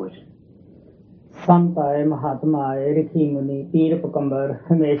doing His devotion. ਸੰਤ ਆਏ, ਮਹਾਤਮਾ ਆਏ, ਰਿਖੀ ਮੁਨੀ, ਪੀਰ ਪਕੰਬਰ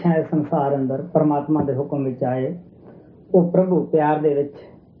ਹਮੇਸ਼ਾ ਇਸ ਸੰਸਾਰ ਅੰਦਰ ਪਰਮਾਤਮਾ ਦੇ ਹੁਕਮ ਵਿੱਚ ਆਏ। ਉਹ ਪ੍ਰਭੂ ਪਿਆਰ ਦੇ ਵਿੱਚ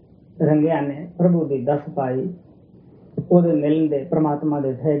ਰੰਗਿਆ ਨੇ, ਪ੍ਰਭੂ ਦੀ ਦੱਸ ਪਾਈ, ਉਹਦੇ ਮਿਲਣ ਦੇ ਪਰਮਾਤਮਾ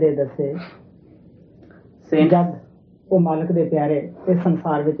ਦੇ ਫਾਇਦੇ ਦੱਸੇ। ਜਦ ਉਹ ਮਾਲਕ ਦੇ ਪਿਆਰੇ ਇਸ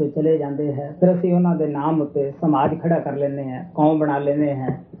ਸੰਸਾਰ ਵਿੱਚ ਚਲੇ ਜਾਂਦੇ ਹੈ, ਫਿਰ ਅਸੀਂ ਉਹਨਾਂ ਦੇ ਨਾਮ ਉੱਤੇ ਸਮਾਜ ਖੜਾ ਕਰ ਲੈਂਦੇ ਹਾਂ, ਕੌਮ ਬਣਾ ਲੈਂਦੇ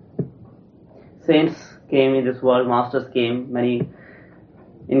ਹਾਂ। Saints came in this world, masters came, many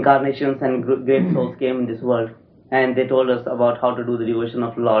incarnations and great souls came in this world, and they told us about how to do the devotion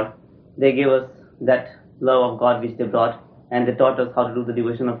of the Lord. They gave us that love of God which they brought, and they taught us how to do the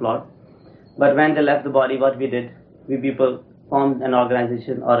devotion of Lord. But when they left the body, what we did, we people formed an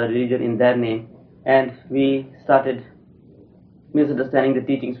organization or a religion in their name, and we started misunderstanding the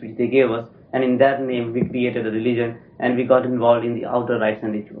teachings which they gave us, and in their name we created a religion and we got involved in the outer rites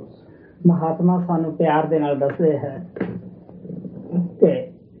and rituals. Mahatma ਸਾਨੂੰ ਪਿਆਰ ਦੇ ਨਾਲ ਦੱਸਦੇ ਹੈ ਕਿ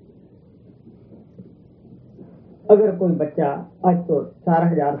ਅਗਰ ਕੋਈ ਬੱਚਾ ਅੱਜ ਤੋਂ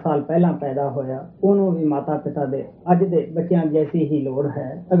 4000 ਸਾਲ ਪਹਿਲਾਂ ਪੈਦਾ ਹੋਇਆ, ਉਹਨੂੰ ਵੀ ਮਾਤਾ ਪਿਤਾ ਦੇ ਅੱਜ ਦੇ ਬੱਚਿਆਂ ਜੈਸੀ ਹੀ ਲੋੜ ਹੈ।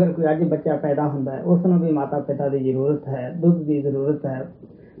 ਅਗਰ ਕੋਈ ਅੱਜ ਬੱਚਾ ਪੈਦਾ ਹੁੰਦਾ ਹੈ, ਉਸ ਨੂੰ ਵੀ ਮਾਤਾ ਪਿਤਾ ਦੀ ਜ਼ਰੂਰਤ ਹੈ, ਦੁੱਧ ਦੀ ਜ਼ਰੂਰਤ ਹੈ,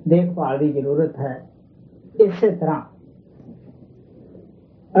 ਦੇਖਭਾਲ ਦੀ ਜ਼ਰੂਰਤ ਹੈ। ਇਸੇ ਤਰ੍ਹਾਂ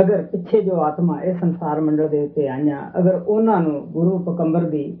ਅਗਰ ਪਿੱਛੇ ਜੋ ਆਤਮਾ ਇਹ ਸੰਸਾਰ ਮੰਡਲ ਦੇ ਉੱਤੇ ਆਈਆਂ, ਅਗਰ ਉਹਨਾਂ ਨੂੰ ਗੁਰੂ ਪਕੰਬਰ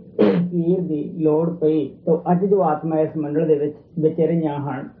ਦੀ ਪੀਰ ਦੀ ਲੋੜ ਪਈ ਤਾਂ ਅੱਜ ਜੋ ਆਤਮਾ ਇਸ ਮੰਡਲ ਦੇ ਵਿੱਚ ਵਿਚਰ ਰਹੀਆਂ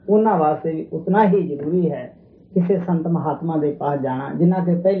ਹਨ, ਉਹਨਾਂ ਵਾਸਤੇ ਵੀ ਉਤਨਾ ਹੀ ਜ਼ਰੂਰੀ ਹੈ ਕਿਸੇ ਸੰਤ ਮਹਾਤਮਾ ਦੇ ਪਾਸ ਜਾਣਾ, ਜਿਨ੍ਹਾਂ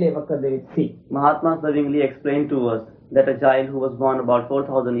ਦੇ ਪਹਿਲੇ ਵਕਤ ਦੇ ਵਿੱਚ ਸੀ। Mahatma lovingly explained to us that a child who was born about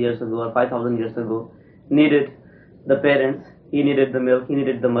 4000 years ago or 5000 years ago needed the parents, he needed the milk, he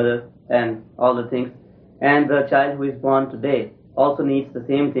needed the mother and all the things, and the child who is born today also needs the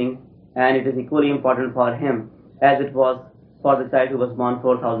same thing, and it is equally important for him as it was for the child who was born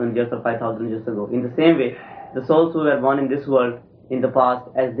 4000 years or 5000 years ago. In the same way, the souls who were born in this world in the past,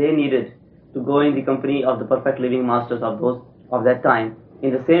 as they needed to go in the company of the perfect living masters of those of that time,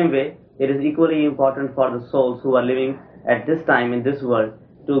 in the same way it is equally important for the souls who are living at this time in this world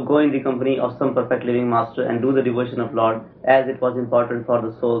to go in the company of some perfect living master and do the devotion of Lord, as it was important for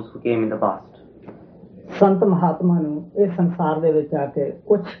the souls who came in the past. ਸੰਤ ਮਹਾਤਮਾ ਨੂੰ ਇਸ ਸੰਸਾਰ ਦੇ ਵਿੱਚ ਆ ਕੇ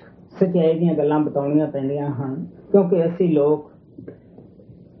ਕੁਝ ਸੱਚਾਈ ਦੀਆਂ ਗੱਲਾਂ ਬਤਾਉਣੀਆਂ ਪੈਂਦੀਆਂ ਹਨ, ਕਿਉਂਕਿ ਅਸੀਂ ਲੋਕ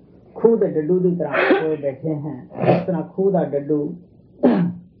ਖੂਹ ਦੇ ਡੱਡੂ ਦੀ ਤਰ੍ਹਾਂ ਹੋਏ ਬੈਠੇ ਹਾਂ। ਇਸ ਤਰ੍ਹਾਂ ਖੂਹ ਦਾ ਡੱਡੂ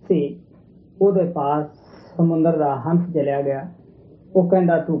ਸੀ, ਉਹਦੇ ਪਾਸ ਸਮੁੰਦਰ ਦਾ ਹੰਸ ਚਲਿਆ ਗਿਆ। ਉਹ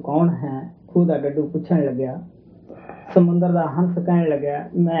ਕਹਿੰਦਾ ਤੂੰ ਕੌਣ ਹੈ? ਖੂਹ ਦਾ ਡੱਡੂ ਪੁੱਛਣ ਲੱਗਿਆ। ਸਮੁੰਦਰ ਦਾ ਹੰਸ ਕਹਿਣ ਲੱਗਿਆ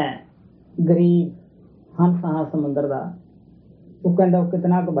ਮੈਂ ਗਰੀਬ ਹੰਸ ਹਾਂ ਸਮੁੰਦਰ ਦਾ। ਉਹ ਕਹਿੰਦਾ ਉਹ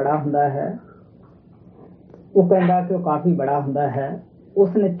ਕਿਤਨਾ ਕੁ ਬੜਾ ਹੁੰਦਾ ਹੈ? ਉਹ ਕਹਿੰਦਾ ਕਿ ਉਹ ਕਾਫੀ ਬੜਾ ਹੁੰਦਾ ਹੈ।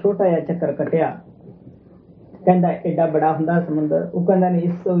 ਉਸਨੇ ਛੋਟਾ ਜਿਹਾ ਚੱਕਰ ਕੱਟਿਆ, ਕਹਿੰਦਾ ਐਡਾ ਬੜਾ ਹੁੰਦਾ ਸਮੁੰਦਰ? ਉਹ ਕਹਿੰਦਾ ਨਹੀਂ,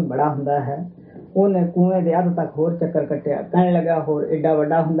 ਇਸ ਤੋਂ ਵੀ ਬੜਾ ਹੁੰਦਾ ਹੈ। ਉਹਨੇ ਕੂਏ ਦੇ ਅੱਧ ਤੱਕ ਹੋਰ ਚੱਕਰ ਕੱਟਿਆ, ਕਹਿਣ ਲੱਗਾ ਹੋਰ ਐਡਾ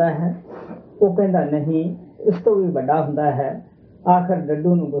ਵੱਡਾ ਹੁੰਦਾ ਹੈ? ਉਹ ਕਹਿੰਦਾ ਨਹੀਂ, ਇਸ ਤੋਂ ਵੀ ਵੱਡਾ ਹੁੰਦਾ ਹੈ। ਆਖਰ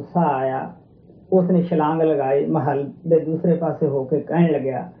ਡੱਡੂ ਨੂੰ ਗੁੱਸਾ ਆਇਆ, ਉਸਨੇ ਛਲਾਂਗ ਲਗਾਈ, ਮਹਲ ਦੇ ਦੂਸਰੇ ਪਾਸੇ ਹੋ ਕੇ ਕਹਿਣ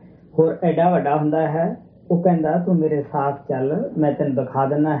ਲੱਗਿਆ ਹੋਰ ਐਡਾ ਵੱਡਾ ਹੁੰਦਾ ਹੈ? ਉਹ ਕਹਿੰਦਾ ਤੂੰ ਮੇਰੇ ਸਾਥ ਚੱਲ, ਮੈਂ ਤੈਨੂੰ ਦਿਖਾ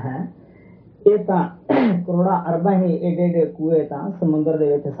ਦਿੰਦਾ ਹੈ। ਇਹ ਤਾਂ ਕਰੋੜਾਂ ਅਰਬਾਂ ਹੀ ਏਡੇ ਏਡੇ ਕੂਏ ਤਾਂ ਸਮੁੰਦਰ ਦੇ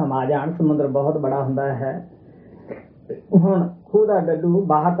ਵਿੱਚ ਸਮਾ ਜਾਣ। ਸਮੁੰਦਰ ਬਹੁਤ ਬੜਾ ਹੁੰਦਾ ਹੈ। ਹੁਣ ਖੂਹ ਦਾ ਡੱਡੂ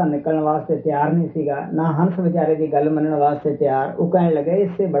ਬਾਹਰ ਤਾਂ ਨਿਕਲਣ ਵਾਸਤੇ ਤਿਆਰ ਨਹੀਂ ਸੀਗਾ, ਨਾ ਹੰਸ ਵਿਚਾਰੇ ਦੀ ਗੱਲ ਮੰਨਣ ਵਾਸਤੇ ਤਿਆਰ। ਉਹ ਕਹਿਣ ਲੱਗੇ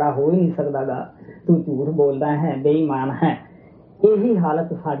ਇਸਸੇ ਬੜਾ ਹੋ ਹੀ ਨਹੀਂ ਸਕਦਾ ਗਾ, ਤੂੰ ਝੂਠ ਬੋਲਦਾ ਹੈ, ਬੇਈਮਾਨ ਹੈ। ਇਹੀ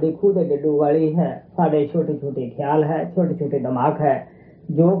ਹਾਲਤ ਸਾਡੇ ਖੂਹ ਦੇ ਡੱਡੂ ਵਾਲੀ ਹੈ। ਸਾਡੇ ਛੋਟੇ ਛੋਟੇ ਖਿਆਲ ਹੈ, ਛੋਟੇ ਛੋਟੇ ਦਿਮਾਗ ਹੈ।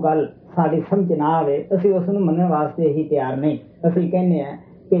 ਜੋ ਗੱਲ ਸਾਡੀ ਸਮਝ ਨਾ ਆਵੇ ਅਸੀਂ ਉਸ ਨੂੰ ਮੰਨਣ ਵਾਸਤੇ ਹੀ ਤਿਆਰ ਨਹੀਂ। ਅਸੀਂ ਕਹਿੰਦੇ ਹਾਂ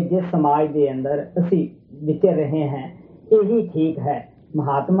ਕਿ ਜਿਸ ਸਮਾਜ ਦੇ ਅੰਦਰ ਅਸੀਂ ਵਿਚਰ ਰਹੇ ਹਾਂ ਇਹੀ ਠੀਕ ਹੈ।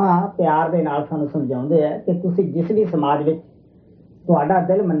 ਮਹਾਤਮਾ ਪਿਆਰ ਦੇ ਨਾਲ ਸਾਨੂੰ ਸਮਝਾਉਂਦੇ ਹੈ ਕਿ ਤੁਸੀਂ ਜਿਸ ਵੀ ਸਮਾਜ ਵਿੱਚ ਤੁਹਾਡਾ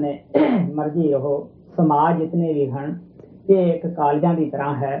ਦਿਲ ਮੰਨੇ ਮਰਜ਼ੀ ਰਹੋ। ਸਮਾਜ ਜਿਤਨੇ ਵੀ ਹਨ ਇਹ ਇੱਕ ਕਾਲਜਾਂ ਦੀ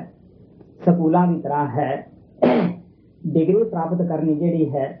ਤਰ੍ਹਾਂ ਹੈ, ਸਕੂਲਾਂ ਦੀ ਤਰ੍ਹਾਂ ਹੈ। ਡਿਗਰੀ ਪ੍ਰਾਪਤ ਕਰਨੀ ਜਿਹੜੀ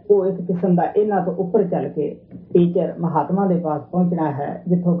ਹੈ ਉਹ ਇੱਕ ਕਿਸਮ ਦਾ ਇਹਨਾਂ ਤੋਂ ਉੱਪਰ ਚੱਲ ਕੇ ਟੀਚਰ ਮਹਾਤਮਾ ਦੇ ਪਾਸ ਪਹੁੰਚਣਾ ਹੈ,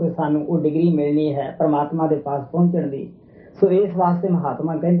 ਜਿੱਥੋਂ ਕਿ ਸਾਨੂੰ ਉਹ ਡਿਗਰੀ ਮਿਲਣੀ ਹੈ ਪਰਮਾਤਮਾ ਦੇ ਪਾਸ ਪਹੁੰਚਣ ਦੀ। ਸੋ ਇਸ ਵਾਸਤੇ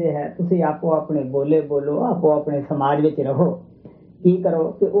ਮਹਾਤਮਾ ਕਹਿੰਦੇ ਹੈ ਤੁਸੀਂ ਆਪੋ ਆਪਣੇ ਬੋਲੇ ਬੋਲੋ, ਆਪੋ ਆਪਣੇ ਸਮਾਜ ਵਿੱਚ ਰਹੋ। ਕੀ ਕਰੋ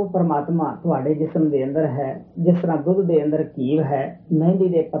ਕਿ ਉਹ ਪਰਮਾਤਮਾ ਤੁਹਾਡੇ ਜਿਸਮ ਦੇ ਅੰਦਰ ਹੈ। ਜਿਸ ਤਰ੍ਹਾਂ ਦੁੱਧ ਦੇ ਅੰਦਰ ਘੀ ਹੈ, ਮਹਿੰਦੀ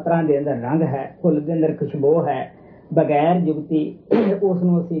ਦੇ ਪੱਤਰਾਂ ਦੇ ਅੰਦਰ ਰੰਗ ਹੈ, ਫੁੱਲ ਦੇ ਅੰਦਰ ਖੁਸ਼ਬੂ ਹੈ, ਬਗੈਰ ਜੁਗਤੀ ਉਸ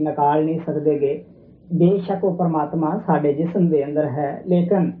ਨੂੰ ਅਸੀਂ ਨਕਾਲ ਨਹੀਂ ਸਕਦੇਗੇ। ਬੇਸ਼ੱਕ ਉਹ ਪਰਮਾਤਮਾ ਸਾਡੇ ਜਿਸਮ ਦੇ ਅੰਦਰ ਹੈ,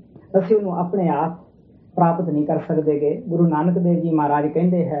 ਲੇਕਿਨ ਅਸੀਂ ਉਹਨੂੰ ਆਪਣੇ ਆਪ ਪ੍ਰਾਪਤ ਨਹੀਂ ਕਰ ਸਕਦੇਗੇ। ਗੁਰੂ ਨਾਨਕ ਦੇਵ ਜੀ ਮਹਾਰਾਜ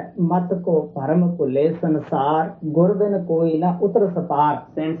ਕਹਿੰਦੇ ਹੈ, ਮਤ ਕੋ ਭਰਮ ਭੁੱਲੇ ਸੰਸਾਰ, ਗੁਰ ਬਿਨ ਕੋਈ ਨਾ ਉਤਰ ਸਪਾਰ।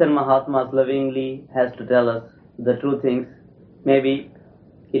 Saints and Mahatmas lovingly has to tell us the true things. Maybe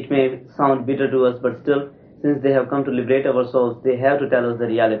it may sound bitter to us, but still, since they have come to liberate our souls, they have to tell us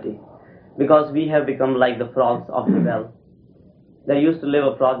the reality. Because we have become like the frogs of the well. There used to live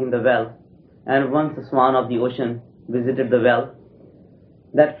a frog in the well, and once the swan of the ocean visited the well.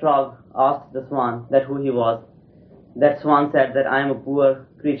 That frog asked the swan that who he was. That swan said that I am a poor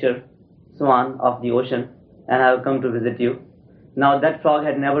creature, swan of the ocean, and I have come to visit you. Now that frog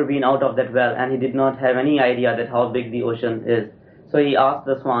had never been out of that well, and he did not have any idea that how big the ocean is. So he asked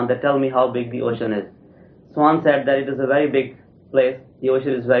the swan that tell me how big the ocean is. Swan said that it is a very big place, the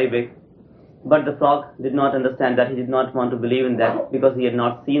ocean is very big. But the frog did not understand that. He did not want to believe in that because he had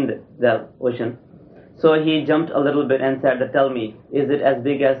not seen the ocean. So he jumped a little bit and said that tell me, is it as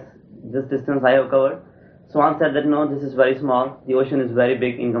big as this distance I have covered? Swan said that no, this is very small. The ocean is very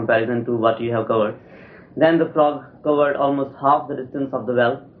big in comparison to what you have covered. Then the frog covered almost half the distance of the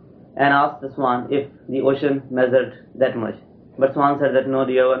well and asked the swan if the ocean measured that much. But swan said that no,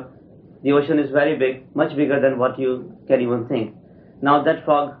 dear one, the ocean is very big, much bigger than what you can even think. Now that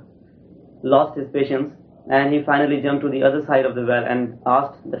frog lost his patience and he finally jumped to the other side of the well and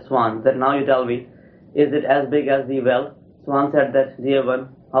asked the swan that now you tell me, is it as big as the well? Swan said that, dear one,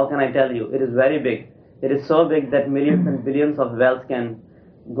 how can I tell you? It is very big. It is so big that millions and billions of wells can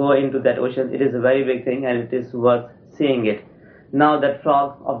go into that ocean. It is a very big thing and it is worth seeing it. Now that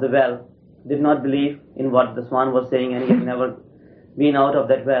frog of the well did not believe in what the swan was saying, and he had never been out of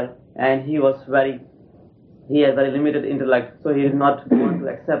that well, and he had very limited intellect, so he did not want to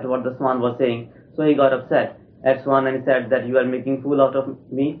accept what the swan was saying. So he got upset at swan and he said that you are making fool out of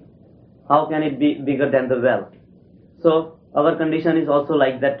me. How can it be bigger than the well? So our condition is also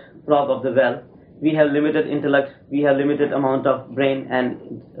like that frog of the well. We have limited intellect, we have limited amount of brain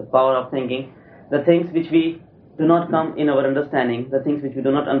and power of thinking. The things which we do not come in our understanding, the things which we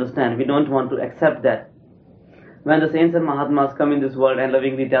do not understand, we don't want to accept that. When the saints and Mahatmas come in this world and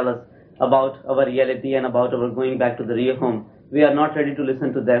lovingly tell us about our reality and about our going back to the real home, we are not ready to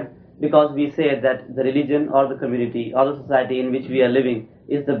listen to them because we say that the religion or the community or the society in which we are living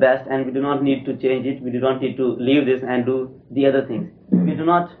is the best and we do not need to change it, we do not need to leave this and do the other things. We do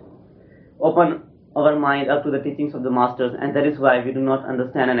not open our mind up to the teachings of the masters, and that is why we do not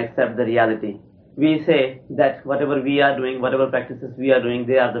understand and accept the reality. We say that whatever we are doing, whatever practices we are doing,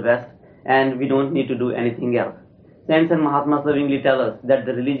 they are the best and we don't need to do anything else. Saints and Mahatmas lovingly tell us that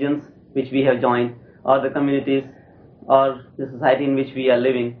the religions which we have joined or the communities or the society in which we are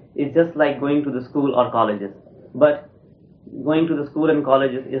living is just like going to the school or colleges. But going to the school and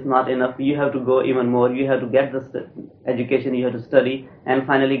colleges is not enough. You have to go even more. You have to get the education, you have to study and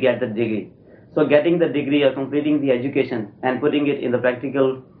finally get the degree. So getting the degree or completing the education and putting it in the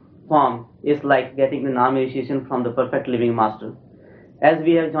practical form is like getting the Nam initiation from the perfect living master. As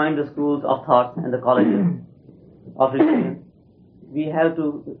we have joined the schools of thoughts and the colleges of religion, we have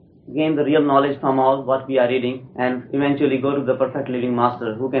to gain the real knowledge from all what we are reading and eventually go to the perfect living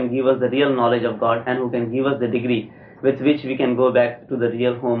master who can give us the real knowledge of God and who can give us the degree with which we can go back to the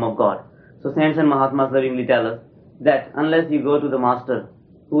real home of God. So saints and Mahatmas lovingly tell us that unless you go to the master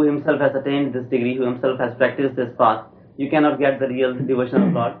who himself has attained this degree, who himself has practiced this path, you cannot get the real devotion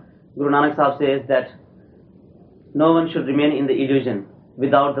of God. Guru Nanak Sahib says that no one should remain in the illusion.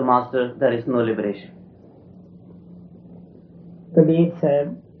 Without the master, there is no liberation. Kabir साहब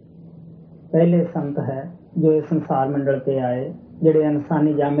पहले संत है जो इस संसार मंडल पे आए, ਜਿਹੜੇ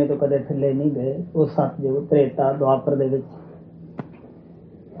ਇਨਸਾਨੀ ਜਾਮੇ ਤੋਂ ਕਦੇ ਥੱਲੇ ਨਹੀਂ ਗਏ। ਉਹ ਸਤਯੁਗ, ਤ੍ਰੇਤਾ, ਦੁਆਪਰ ਦੇ ਵਿੱਚ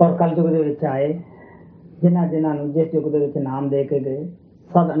ਔਰ ਕਲਯੁਗ ਦੇ ਵਿੱਚ ਆਏ, ਜਿਨ੍ਹਾਂ ਨੂੰ ਜਿਸ ਯੁੱਗ ਦੇ ਵਿੱਚ ਨਾਮ ਦੇ ਕੇ ਗਏ।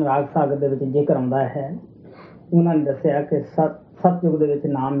 ਸਤ ਅਨੁਰਾਗ ਸਾਗਰ ਦੇ ਵਿੱਚ ਜ਼ਿਕਰ ਆਉਂਦਾ ਹੈ, ਉਹਨਾਂ ਨੇ ਦੱਸਿਆ ਕਿ ਸਤਯੁਗ ਦੇ ਵਿੱਚ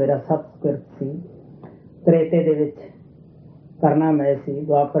ਨਾਮ ਮੇਰਾ ਸਤਿਕ੍ਰਿਤ ਸੀ, ਤ੍ਰੇਤੇ ਦੇ ਵਿੱਚ ਕਰਨਾ ਮੈਂ ਸੀ,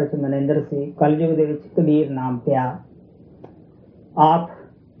 ਦੁਆਪਰ 'ਚ ਮਨਿੰਦਰ ਸੀ, ਕਲਯੁਗ ਦੇ ਵਿੱਚ ਕਬੀਰ ਨਾਮ ਪਿਆ। ਆਪ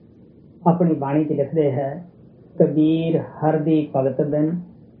ਆਪਣੀ ਬਾਣੀ 'ਚ ਲਿਖਦੇ ਹੈ, ਕਬੀਰ ਹਰ ਦੀ ਭਗਤ ਬਿਨ,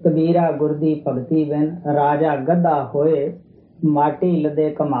 ਕਬੀਰਾ ਗੁਰ ਦੀ ਭਗਤੀ ਬਿਨ, ਰਾਜਾ ਗੱਦਾ ਹੋਏ, ਮਾਟੀ ਲੱਦੇ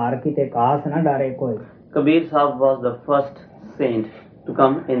ਕਮਾਰ ਕਿਤੇ ਕਾਸ ਨਾ ਡਾਰੇ ਕੋਈ। Kabir Sahib was the first saint to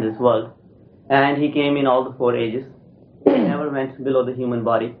come in this world, and he came in all the 4 ages. He never went below the human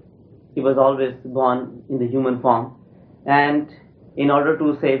body. He was always born in the human form, and in order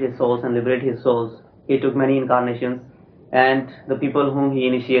to save his souls and liberate his souls, he took many incarnations, and the people whom he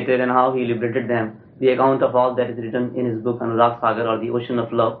initiated and how he liberated them, the account of all that is written in his book Anurag Sagar, or the Ocean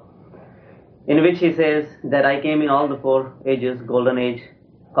of Love. in which he says that I came in all the four ages: Golden Age,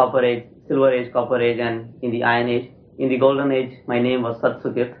 Copper Age, Silver Age, Copper Age, and in the Iron Age. In the Golden Age, my name was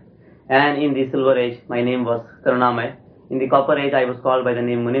Satsukit, and in the Silver Age, my name was Karunamay. In the Copper Age, I was called by the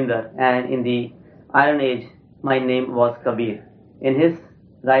name Muninder, and in the Iron Age, my name was Kabir. In his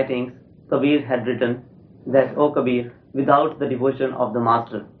writings, Kabir had written that, O Kabir, without the devotion of the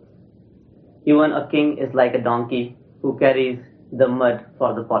master, even a king is like a donkey who carries the mud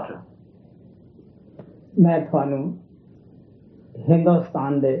for the potter. मैं ਤੁਹਾਨੂੰ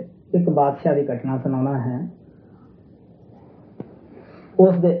ਹਿੰਦੁਸਤਾਨ ਦੇ ਇੱਕ ਬਾਦਸ਼ਾਹ ਦੀ ਘਟਨਾ ਸੁਣਾਉਣਾ ਹੈ।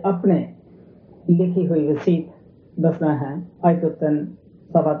 ਉਸ ਦੇ ਆਪਣੇ ਲਿਖੀ ਹੋਈ ਵਸੀਤ ਦੱਸਣਾ ਹੈ। ਅੱਜ ਤੋਂ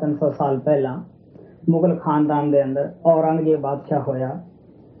 300 ਸਾਲ ਪਹਿਲਾਂ ਮੁਗਲ ਖਾਨਦਾਨ ਦੇ ਅੰਦਰ ਔਰੰਗਜ਼ੇਬ ਬਾਦਸ਼ਾਹ ਹੋਇਆ।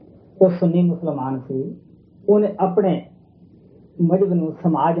 ਉਹ ਸੁੰਨੀ ਮੁਸਲਮਾਨ ਸੀ। ਉਹਨੇ ਆਪਣੇ ਮਜ਼ਹਬ ਨੂੰ,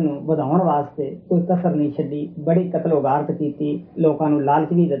 ਸਮਾਜ ਨੂੰ ਵਧਾਉਣ ਵਾਸਤੇ ਕੋਈ ਕਸਰ ਨਹੀਂ ਛੱਡੀ। ਬੜੀ ਕਤਲ-ਓ-ਗਾਰਤ ਕੀਤੀ, ਲੋਕਾਂ ਨੂੰ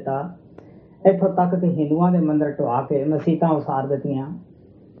ਲਾਲਚ ਵੀ ਦਿੱਤਾ। ਇੱਥੋਂ ਤੱਕ ਕਿ ਹਿੰਦੂਆਂ ਦੇ ਮੰਦਰ ਢਵਾ ਕੇ ਮਸੀਤਾਂ ਉਸਾਰ ਦਿੱਤੀਆਂ।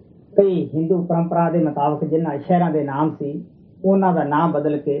 ਕਈ ਹਿੰਦੂ ਪਰੰਪਰਾ ਦੇ ਮੁਤਾਬਕ ਜਿਨ੍ਹਾਂ ਸ਼ਹਿਰਾਂ ਦੇ ਨਾਮ ਸੀ, ਉਹਨਾਂ ਦਾ ਨਾਮ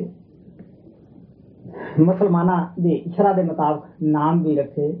ਬਦਲ ਕੇ ਮੁਸਲਮਾਨਾਂ ਦੀ ਸ਼ਰ੍ਹਾ ਦੇ ਮੁਤਾਬਕ ਨਾਮ ਵੀ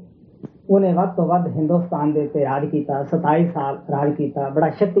ਰੱਖੇ। ਉਹਨੇ ਵੱਧ ਤੋਂ ਵੱਧ ਹਿੰਦੁਸਤਾਨ ਦੇ ਉੱਤੇ ਰਾਜ ਕੀਤਾ। 27 ਸਾਲ ਰਾਜ ਕੀਤਾ। ਬੜਾ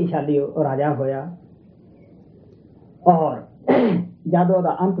ਸ਼ਕਤੀਸ਼ਾਲੀ ਉਹ ਰਾਜਾ ਹੋਇਆ। ਔਰ ਜਦ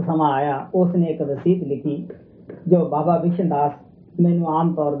ਉਹਦਾ ਅੰਤ ਸਮਾਂ ਆਇਆ, ਉਸਨੇ ਇੱਕ ਵਸੀਤ ਲਿਖੀ ਜੋ ਬਾਬਾ ਬਿਸ਼ਨ ਦਾਸ ਮੈਨੂੰ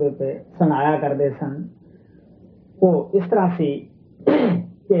ਆਮ ਤੌਰ ਦੇ ਉੱਤੇ ਸੁਣਾਇਆ ਕਰਦੇ ਸਨ। ਉਹ ਇਸ ਤਰ੍ਹਾਂ ਸੀ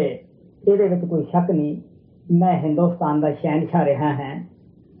ਕਿ ਇਹਦੇ ਵਿੱਚ ਕੋਈ ਸ਼ੱਕ ਨਹੀਂ, ਮੈਂ ਹਿੰਦੁਸਤਾਨ ਦਾ ਸ਼ਹਿਨਸ਼ਾਹ ਰਿਹਾ ਹਾਂ,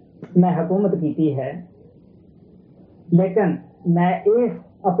 ਮੈਂ ਹਕੂਮਤ ਕੀਤੀ ਹੈ, ਲੇਕਿਨ ਮੈਂ ਇਸ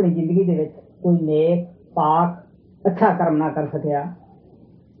ਆਪਣੀ ਜ਼ਿੰਦਗੀ ਦੇ ਵਿੱਚ ਕੋਈ ਨੇਕ, ਪਾਕ, ਅੱਛਾ ਕਰਮ ਨਾ ਕਰ ਸਕਿਆ।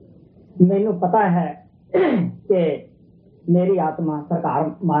 ਮੈਨੂੰ ਪਤਾ ਹੈ ਕਿ ਮੇਰੀ ਆਤਮਾ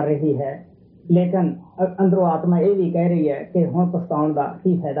ਸਰਕਾਰ ਮਾਰ ਰਹੀ ਹੈ, ਲੇਕਿਨ ਅੰਦਰੋਂ ਆਤਮਾ ਇਹ ਵੀ ਕਹਿ ਰਹੀ ਹੈ ਕਿ ਹੁਣ ਪਛਤਾਉਣ ਦਾ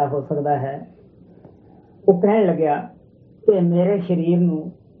ਕੀ ਫਾਇਦਾ ਹੋ ਸਕਦਾ ਹੈ। ਉਹ ਕਹਿਣ ਲੱਗਿਆ ਕਿ ਮੇਰੇ ਸਰੀਰ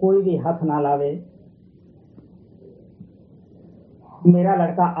ਨੂੰ ਕੋਈ ਵੀ ਹੱਥ ਨਾ ਲਾਵੇ। ਮੇਰਾ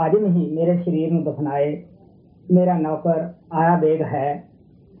ਲੜਕਾ ਆਜਮ ਹੀ ਮੇਰੇ ਸਰੀਰ ਨੂੰ ਦਫਨਾਏ। ਮੇਰਾ ਨੌਕਰ ਆਇਆ ਬੇਗ ਹੈ,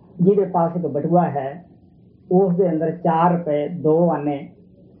 ਜਿਹਦੇ ਪਾਸ ਇੱਕ ਬਟੂਆ ਹੈ, ਉਸ ਦੇ ਅੰਦਰ 4 ਰੁਪਏ 2 ਆਨੇ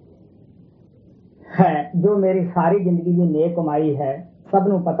ਹੈ, ਜੋ ਮੇਰੀ ਸਾਰੀ ਜ਼ਿੰਦਗੀ ਦੀ ਨੇਕ ਕਮਾਈ ਹੈ। ਸਭ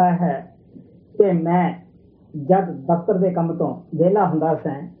ਨੂੰ ਪਤਾ ਹੈ ਕਿ ਮੈਂ ਜਦ ਦਫ਼ਤਰ ਦੇ ਕੰਮ ਤੋਂ ਵਿਹਲਾ ਹੁੰਦਾ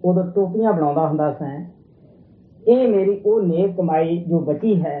ਸਾਂ, ਉਦੋਂ ਟੋਪੀਆਂ ਬਣਾਉਂਦਾ ਹੁੰਦਾ ਸਾਂ। ਇਹ ਮੇਰੀ ਉਹ ਨੇਕ ਕਮਾਈ ਜੋ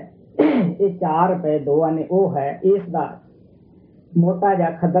ਬਚੀ ਹੈ, ਇਹ 4 ਰੁਪਏ 2 ਆਨੇ ਉਹ ਹੈ। ਇਸ ਦਾ ਮੋਟਾ ਜਿਹਾ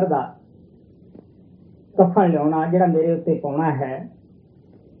ਖੱਦਰ ਦਾ ਕਫਨ ਲਿਆਉਣਾ, ਜਿਹੜਾ ਮੇਰੇ ਉੱਤੇ ਪਾਉਣਾ ਹੈ।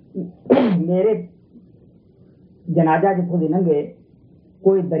 ਮੇਰੇ ਜਨਾਜ਼ਾ ਜਿੱਥੋਂ ਦੀ ਲੰਘੇ,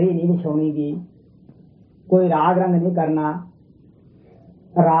 ਕੋਈ ਦਰੀ ਨਹੀਂ ਵਿਛਾਉਣੀ ਗੀ, ਕੋਈ ਰਾਗ ਰੰਗ ਨਹੀਂ ਕਰਨਾ।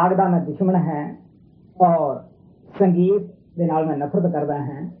 ਰਾਗ ਦਾ ਮੈਂ ਦੁਸ਼ਮਣ ਹੈ ਔਰ ਸੰਗੀਤ ਦੇ ਨਾਲ ਮੈਂ ਨਫ਼ਰਤ ਕਰਦਾ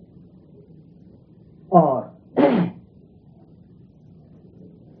ਹਾਂ। ਔਰ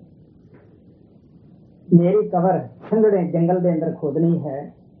ਮੇਰੀ ਕਬਰ ਸੰਘਣੇ ਜੰਗਲ ਦੇ ਅੰਦਰ ਖੋਦਣੀ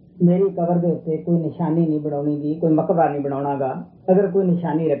ਹੈ। ਮੇਰੀ ਕਬਰ ਦੇ ਉੱਤੇ ਕੋਈ ਨਿਸ਼ਾਨੀ ਨਹੀਂ ਬਣਾਉਣੀ ਗੀ, ਕੋਈ ਮਕਬਰਾ ਨਹੀਂ ਬਣਾਉਣਾ ਗਾ। ਅਗਰ ਕੋਈ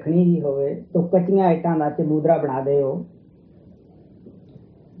ਨਿਸ਼ਾਨੀ ਰੱਖਣੀ ਵੀ ਹੋਵੇ ਤਾਂ ਕੱਚੀਆਂ ਇੱਟਾਂ ਦਾ ਚਬੂਦਰਾ ਬਣਾ ਦਿਓ।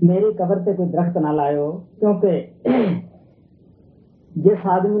 ਮੇਰੀ ਕਬਰ ਤੇ ਕੋਈ ਦਰਖਤ ਨਾ ਲਾਇਓ, ਕਿਉਂਕਿ ਜਿਸ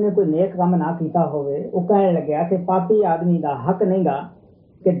ਆਦਮੀ ਨੇ ਕੋਈ ਨੇਕ ਕੰਮ ਨਾ ਕੀਤਾ ਹੋਵੇ, ਉਹ ਕਹਿਣ ਲੱਗਿਆ ਕਿ ਪਾਪੀ ਆਦਮੀ ਦਾ ਹੱਕ ਨਹੀਂ ਗਾ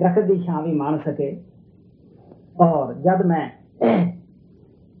ਕਿ ਦਰਖਤ ਦੀ ਛਾਂ ਵੀ ਮਾਣ ਸਕੇ। ਔਰ ਜਦ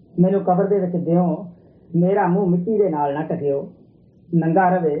ਮੈਨੂੰ ਕਬਰ ਦੇ ਵਿੱਚ ਦਿਓ, ਮੇਰਾ ਮੂੰਹ ਮਿੱਟੀ ਦੇ ਨਾਲ ਨਾ ਢਕਿਓ, ਨੰਗਾ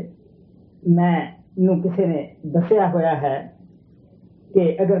ਰਵੇ। ਮੈਨੂੰ ਕਿਸੇ ਨੇ ਦੱਸਿਆ ਹੋਇਆ ਹੈ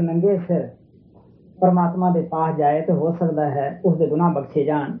ਕਿ ਅਗਰ ਨੰਗੇ ਸਿਰ ਪਰਮਾਤਮਾ ਦੇ ਪਾਸ ਜਾਏ ਤਾਂ ਹੋ ਸਕਦਾ ਹੈ ਉਸਦੇ ਗੁਨਾਹ ਬਖਸ਼ੇ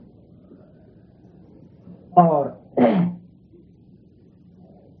ਜਾਣ। ਔਰ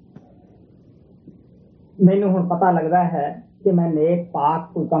ਮੈਨੂੰ ਹੁਣ ਪਤਾ ਲੱਗਦਾ ਹੈ ਕਿ ਮੈਂ ਨੇਕ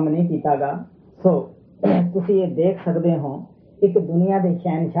ਪਾਕ ਕੋਈ ਕੰਮ ਨਹੀਂ ਕੀਤਾ ਗਾ। ਸੋ ਤੁਸੀਂ ਇਹ ਦੇਖ ਸਕਦੇ ਹੋ, ਇੱਕ ਦੁਨੀਆ ਦੇ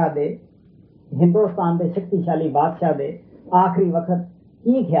ਸ਼ਹਿਨਸ਼ਾਹ ਦੇ, ਹਿੰਦੁਸਤਾਨ ਦੇ ਸ਼ਕਤੀਸ਼ਾਲੀ ਬਾਦਸ਼ਾਹ ਦੇ ਆਖਰੀ ਵਕਤ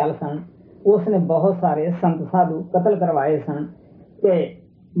ਕੀ ਖਿਆਲ ਸਨ। ਉਸਨੇ ਬਹੁਤ ਸਾਰੇ ਸੰਤ ਸਾਧੂ ਕਤਲ ਕਰਵਾਏ ਸਨ ਕਿ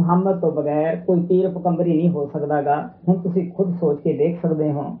ਮੁਹੰਮਦ ਤੋਂ ਬਗੈਰ ਕੋਈ ਪੀਰ ਪਕੰਬਰੀ ਨਹੀਂ ਹੋ ਸਕਦਾ ਗਾ। ਹੁਣ ਤੁਸੀਂ ਖੁਦ ਸੋਚ ਕੇ ਦੇਖ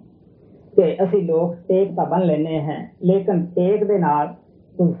ਸਕਦੇ ਹੋ ਕਿ ਅਸੀਂ ਲੋਕ ਟੇਕ ਤਾਂ ਬੰਨ ਲੈਂਦੇ ਹਾਂ, ਲੇਕਿਨ ਟੇਕ ਦੇ ਨਾਲ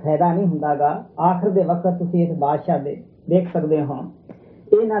ਕੋਈ ਫਾਇਦਾ ਨਹੀਂ ਹੁੰਦਾ ਗਾ। ਆਖਰ ਦੇ ਵਕਤ ਤੁਸੀਂ ਇਸ ਬਾਦਸ਼ਾਹ ਦੇ ਦੇਖ ਸਕਦੇ ਹੋ।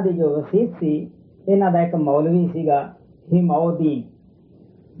 ਇਹਨਾਂ ਦੀ ਜੋ ਵਸੀਤ ਸੀ, ਇਹਨਾਂ ਦਾ ਇੱਕ ਮੌਲਵੀ ਸੀਗਾ ਹਿਮੌਦੀ,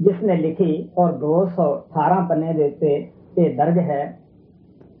 ਜਿਸ ਨੇ ਲਿਖੀ ਔਰ 218 ਪੰਨੇ ਦੇ ਉੱਤੇ ਇਹ ਦਰਜ ਹੈ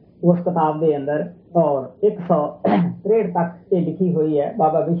ਉਸ ਕਿਤਾਬ ਦੇ ਅੰਦਰ, ਔਰ 163 ਤੱਕ ਇਹ ਲਿਖੀ ਹੋਈ ਹੈ।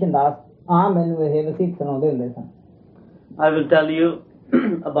 ਬਾਬਾ ਬਿਸ਼ਨ ਦਾਸ ਆਮ ਮੈਨੂੰ ਇਹ ਵਸੀਤ ਸੁਣਾਉਂਦੇ ਹੁੰਦੇ ਸਨ। I will tell you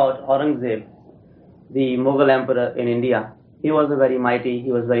about Aurangzeb, the Mughal emperor in India. He was a very mighty,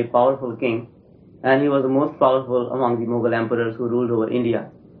 he was a very powerful king, and he was the most powerful among the Mughal emperors who ruled over India.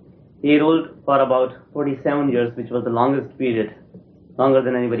 He ruled for about 47 years, which was the longest period, longer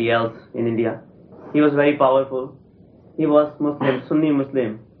than anybody else in India. He was very powerful. He was Muslim, Sunni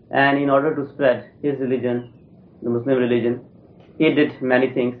Muslim, and in order to spread his religion, the Muslim religion, he did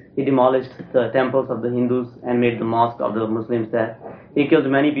many things. He demolished the temples of the Hindus and made the mosque of the Muslims there. He killed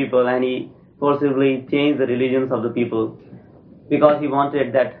many people, and he forcibly changed the religions of the people because he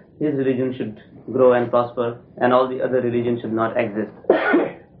wanted that his religion should grow and prosper and all the other religions should not exist.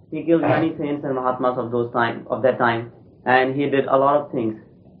 He killed many saints and Mahatmas of that time, and he did a lot of things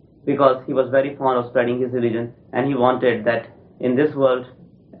because he was very fond of spreading his religion, and he wanted that in this world,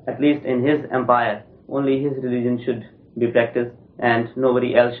 at least in his empire, only his religion should be practiced and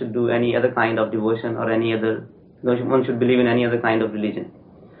nobody else should do any other kind of devotion or one should believe in any other kind of religion.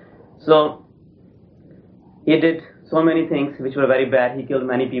 So he did so many things which were very bad. He killed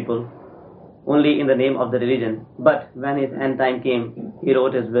many people only in the name of the religion. But when his end time came, he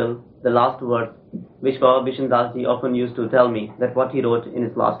wrote his will, the last words, which Baba Bishan Ji often used to tell me that what he wrote in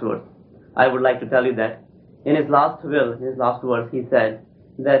his last words. I would like to tell you that in his last will, in his last words, he said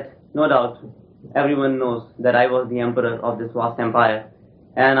that no doubt everyone knows that I was the emperor of this vast empire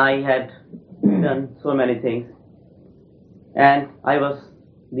and I had done so many things and I was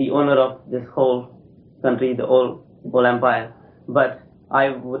the owner of this whole country, the whole empire. But I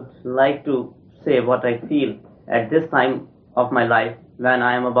would like to say what I feel at this time of my life when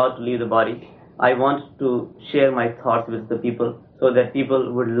I am about to leave the body. I want to share my thoughts with the people so that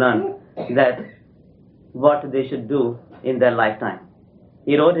people would learn that what they should do in their lifetime.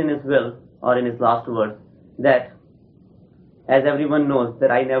 He wrote in his will, or in his last words, that as everyone knows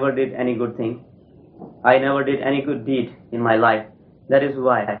that I never did any good thing, I never did any good deed in my life. That is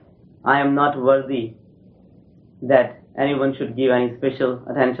why I am not worthy that anyone should give any special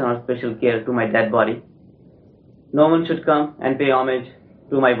attention or special care to my dead body. No one should come and pay homage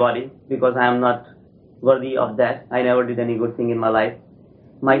to my body because I am not worthy of that. I never did any good thing in my life.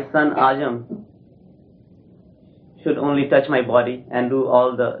 My son Ajam should only touch my body and do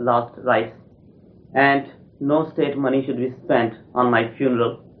all the last rites, and no state money should be spent on my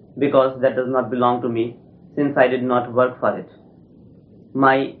funeral because that does not belong to me since I did not work for it.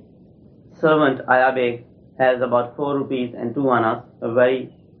 My servant Ayabeg has about 4 rupees and 2 annas, a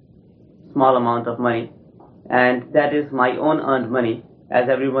very small amount of money, and that is my own earned money, as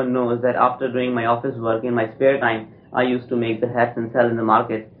everyone knows that after doing my office work in my spare time I used to make the hats and sell in the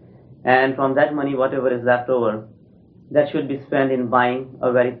market, and from that money whatever is left over, that should be spent in buying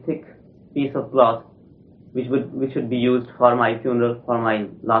a very thick piece of cloth which should be used for my funeral, for my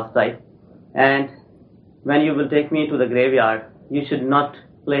last rite. And when you will take me to the graveyard, you should not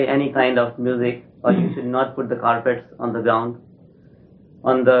play any kind of music, or you should not put the carpets on the ground,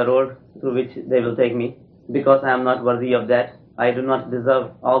 on the road through which they will take me, because I am not worthy of that. I do not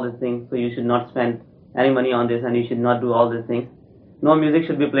deserve all these things, so you should not spend any money on this and you should not do all these things. No music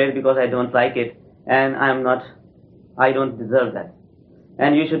should be played because I don't like it and I don't deserve that.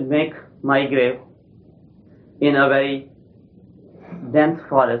 And you should make my grave in a very dense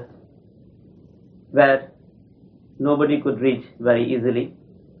forest where nobody could reach very easily,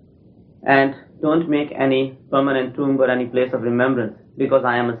 and don't make any permanent tomb or any place of remembrance because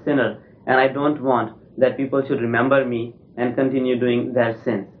I am a sinner and I don't want that people should remember me and continue doing their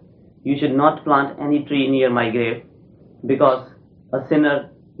sins. You should not plant any tree near my grave because a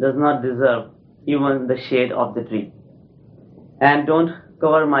sinner does not deserve even the shade of the tree. And don't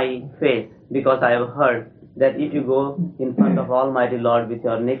cover my face because I have heard that if you go in front of Almighty Lord with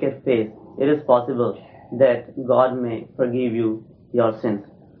your naked face, it is possible that God may forgive you your sins.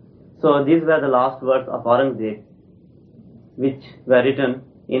 So these were the last words of Aurangzeb, which were written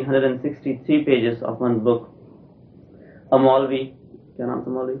in 163 pages of one book. A Maulvi, क्या नाम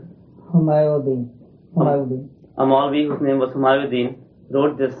था Maulvi? Humayuddin. A Maulvi whose name was Humayuddin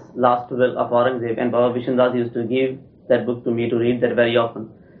wrote this last will of Aurangzeb, and Baba Bishan Das used to give that book to me to read that very often.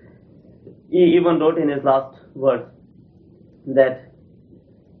 He even wrote in his last words that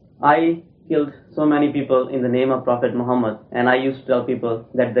I killed so many people in the name of Prophet Muhammad, and I used to tell people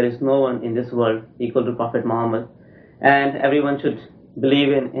that there is no one in this world equal to Prophet Muhammad, and everyone should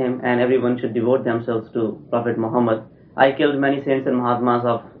believe in him and everyone should devote themselves to Prophet Muhammad. I killed many saints and Mahatmas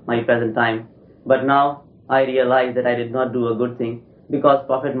of my present time, but now I realize that I did not do a good thing because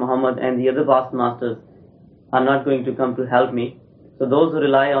Prophet Muhammad and the other past masters are not going to come to help me. So those who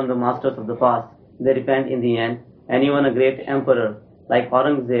rely on the masters of the past, they repent in the end, and even a great emperor like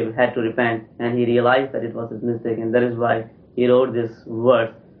Aurangzeb had to repent, and he realized that it was his mistake, and that is why he wrote this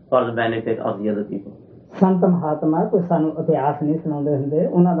verse for the benefit of the other people. ਸੰਤ ਮਹਾਤਮਾ ਕੋਈ ਸਾਨੂੰ ਇਤਿਹਾਸ ਨਹੀਂ ਸੁਣਾਉਂਦੇ ਹੁੰਦੇ,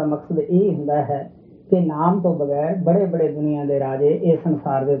 ਉਹਨਾਂ ਦਾ ਮਕਸਦ ਇਹ ਹੁੰਦਾ ਹੈ ਕਿ ਨਾਮ ਤੋਂ ਬਗੈਰ ਬੜੇ ਬੜੇ ਦੁਨੀਆ ਦੇ ਰਾਜੇ ਇਸ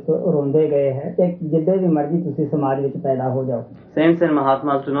ਸੰਸਾਰ ਦੇ ਉੱਤੇ ਰੋਂਦੇ ਗਏ ਹੈ ਤੇ ਜਿੱਦੇ ਵੀ ਮਰਜ਼ੀ ਤੁਸੀਂ ਸਮਾਜ ਵਿੱਚ ਪੈਦਾ ਹੋ ਜਾਓ. Saints and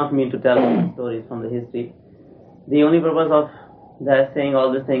Mahatmas do not mean to tell stories from the history. The only purpose of their saying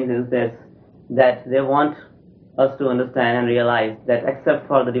all these things is this, that they want us to understand and realize that except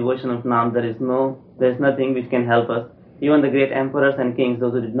for the devotion of Naam, there is nothing which can help us. Even the great emperors and kings,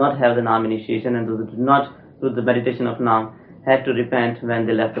 those who did not have the Naam initiation and those who did not do the meditation of Naam, had to repent when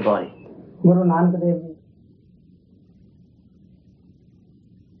they left the body. Guru Nanak Dev Ji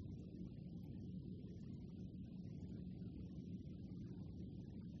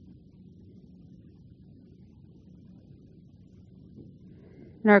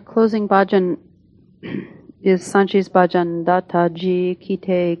And our closing bhajan is Sant Ji's bhajan Datta Ji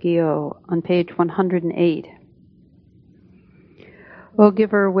Kite Gyo on page 108. O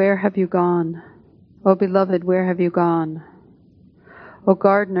giver, where have you gone? O beloved, where have you gone? O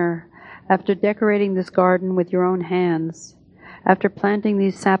gardener, after decorating this garden with your own hands, after planting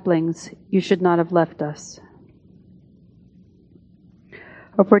these saplings, you should not have left us.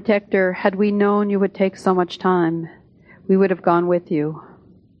 O protector, had we known you would take so much time, we would have gone with you.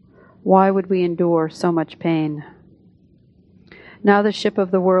 Why would we endure so much pain? Now the ship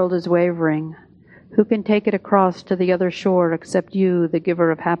of the world is wavering. Who can take it across to the other shore except you, the giver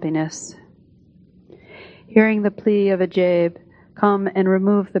of happiness? Hearing the plea of Ajab, come and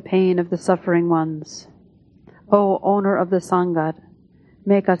remove the pain of the suffering ones. O owner of the Sangat,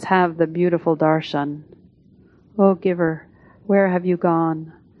 make us have the beautiful darshan. O giver, where have you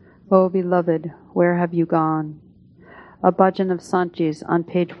gone? O beloved, where have you gone? A bhajan of Sant Ji's on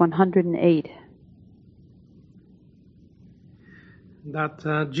page 108.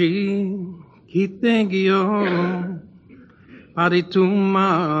 Datta Ji Kitengyo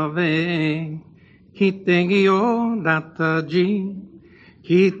Paritumave Kitengyo Datta Ji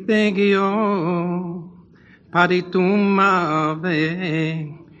Kitengyo Paritumave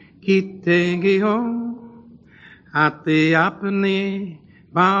Kitengyo Ate apne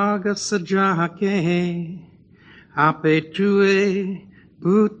bag sajake Ape chue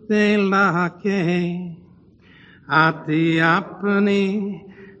bute lake Ati apni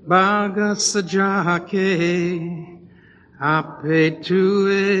bag sajake Ape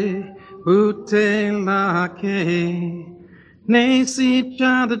chue bute lake Nesi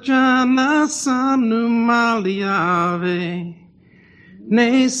chada jana sanu maliave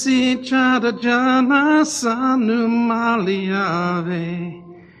Nesi chada jana sanu maliave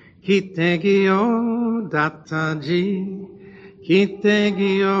Kitegyo Datta Ji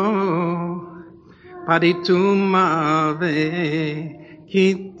Kitegyo Paritumave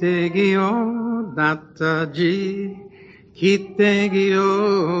Kitegyo Datta Ji Kitegyo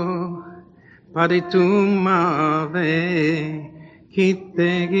Paritumave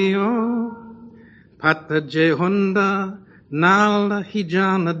Kitegyo Pataje Honda Nal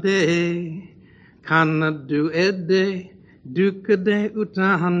Hijana De Kanadu Ede Dukade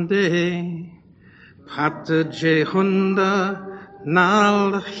utahande Pataje Honda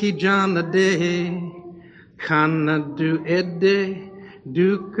Nal Hijana De Kanadu Ede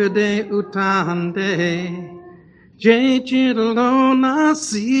Dukade utahande Jai Chirlona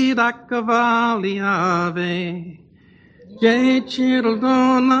Sirakavali Ave Jai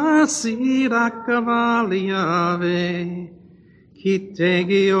Chirlona Sirakavali Ave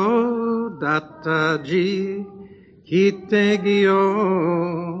Kitegyo Datta Ji Kitegyo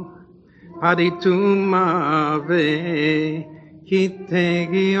Paritumave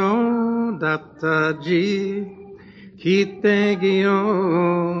Kitegyo Datta Ji Kitegyo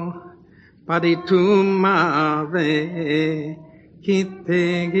Paritumave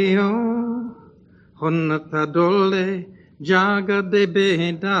Kitegyo Honnata dole jaga de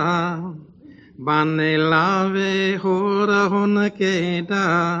beda Bane lave hora honakeda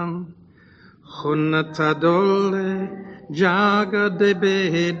Hunnata dole jaga de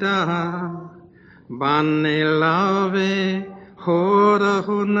beda Bane lave hora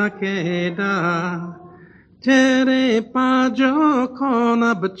hunakeda Tere pajo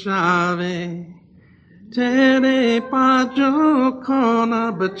kona bachave Tere pajo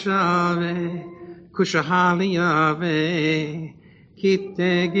kona bachave Kushahali ave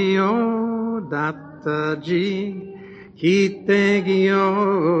Kitegyo Datta Ji Kitegyo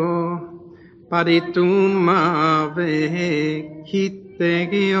Paritumave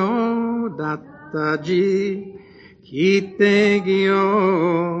Kitegyo Datta Ji Kitegyo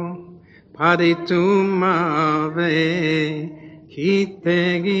Paritumave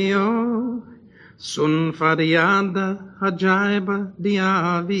Kitegyo Sun Faryada Ajaiba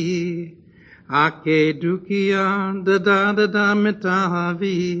Diavi Ake Dukia Da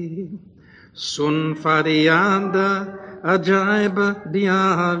Mitavi Sun fariada ajaib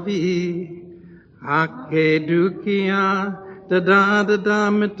diavi. Ake dukia da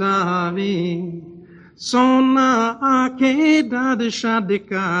mitavi. Sona ake da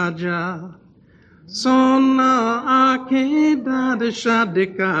shadikaja. Sona ake da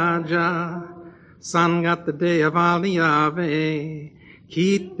shadikaja. Sangat de avaliave.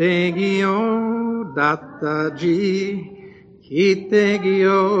 Kite gyo dataji. Kite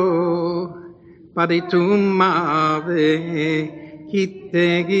gyo paritumave.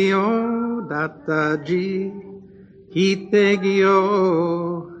 Kite gyo dataji. Kite gyo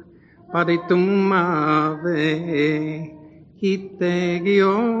paritumave. Kite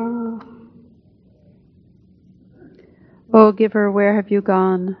gyo. O giver, where have you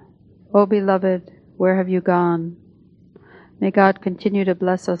gone? O beloved, where have you gone? May God continue to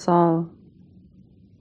bless us all.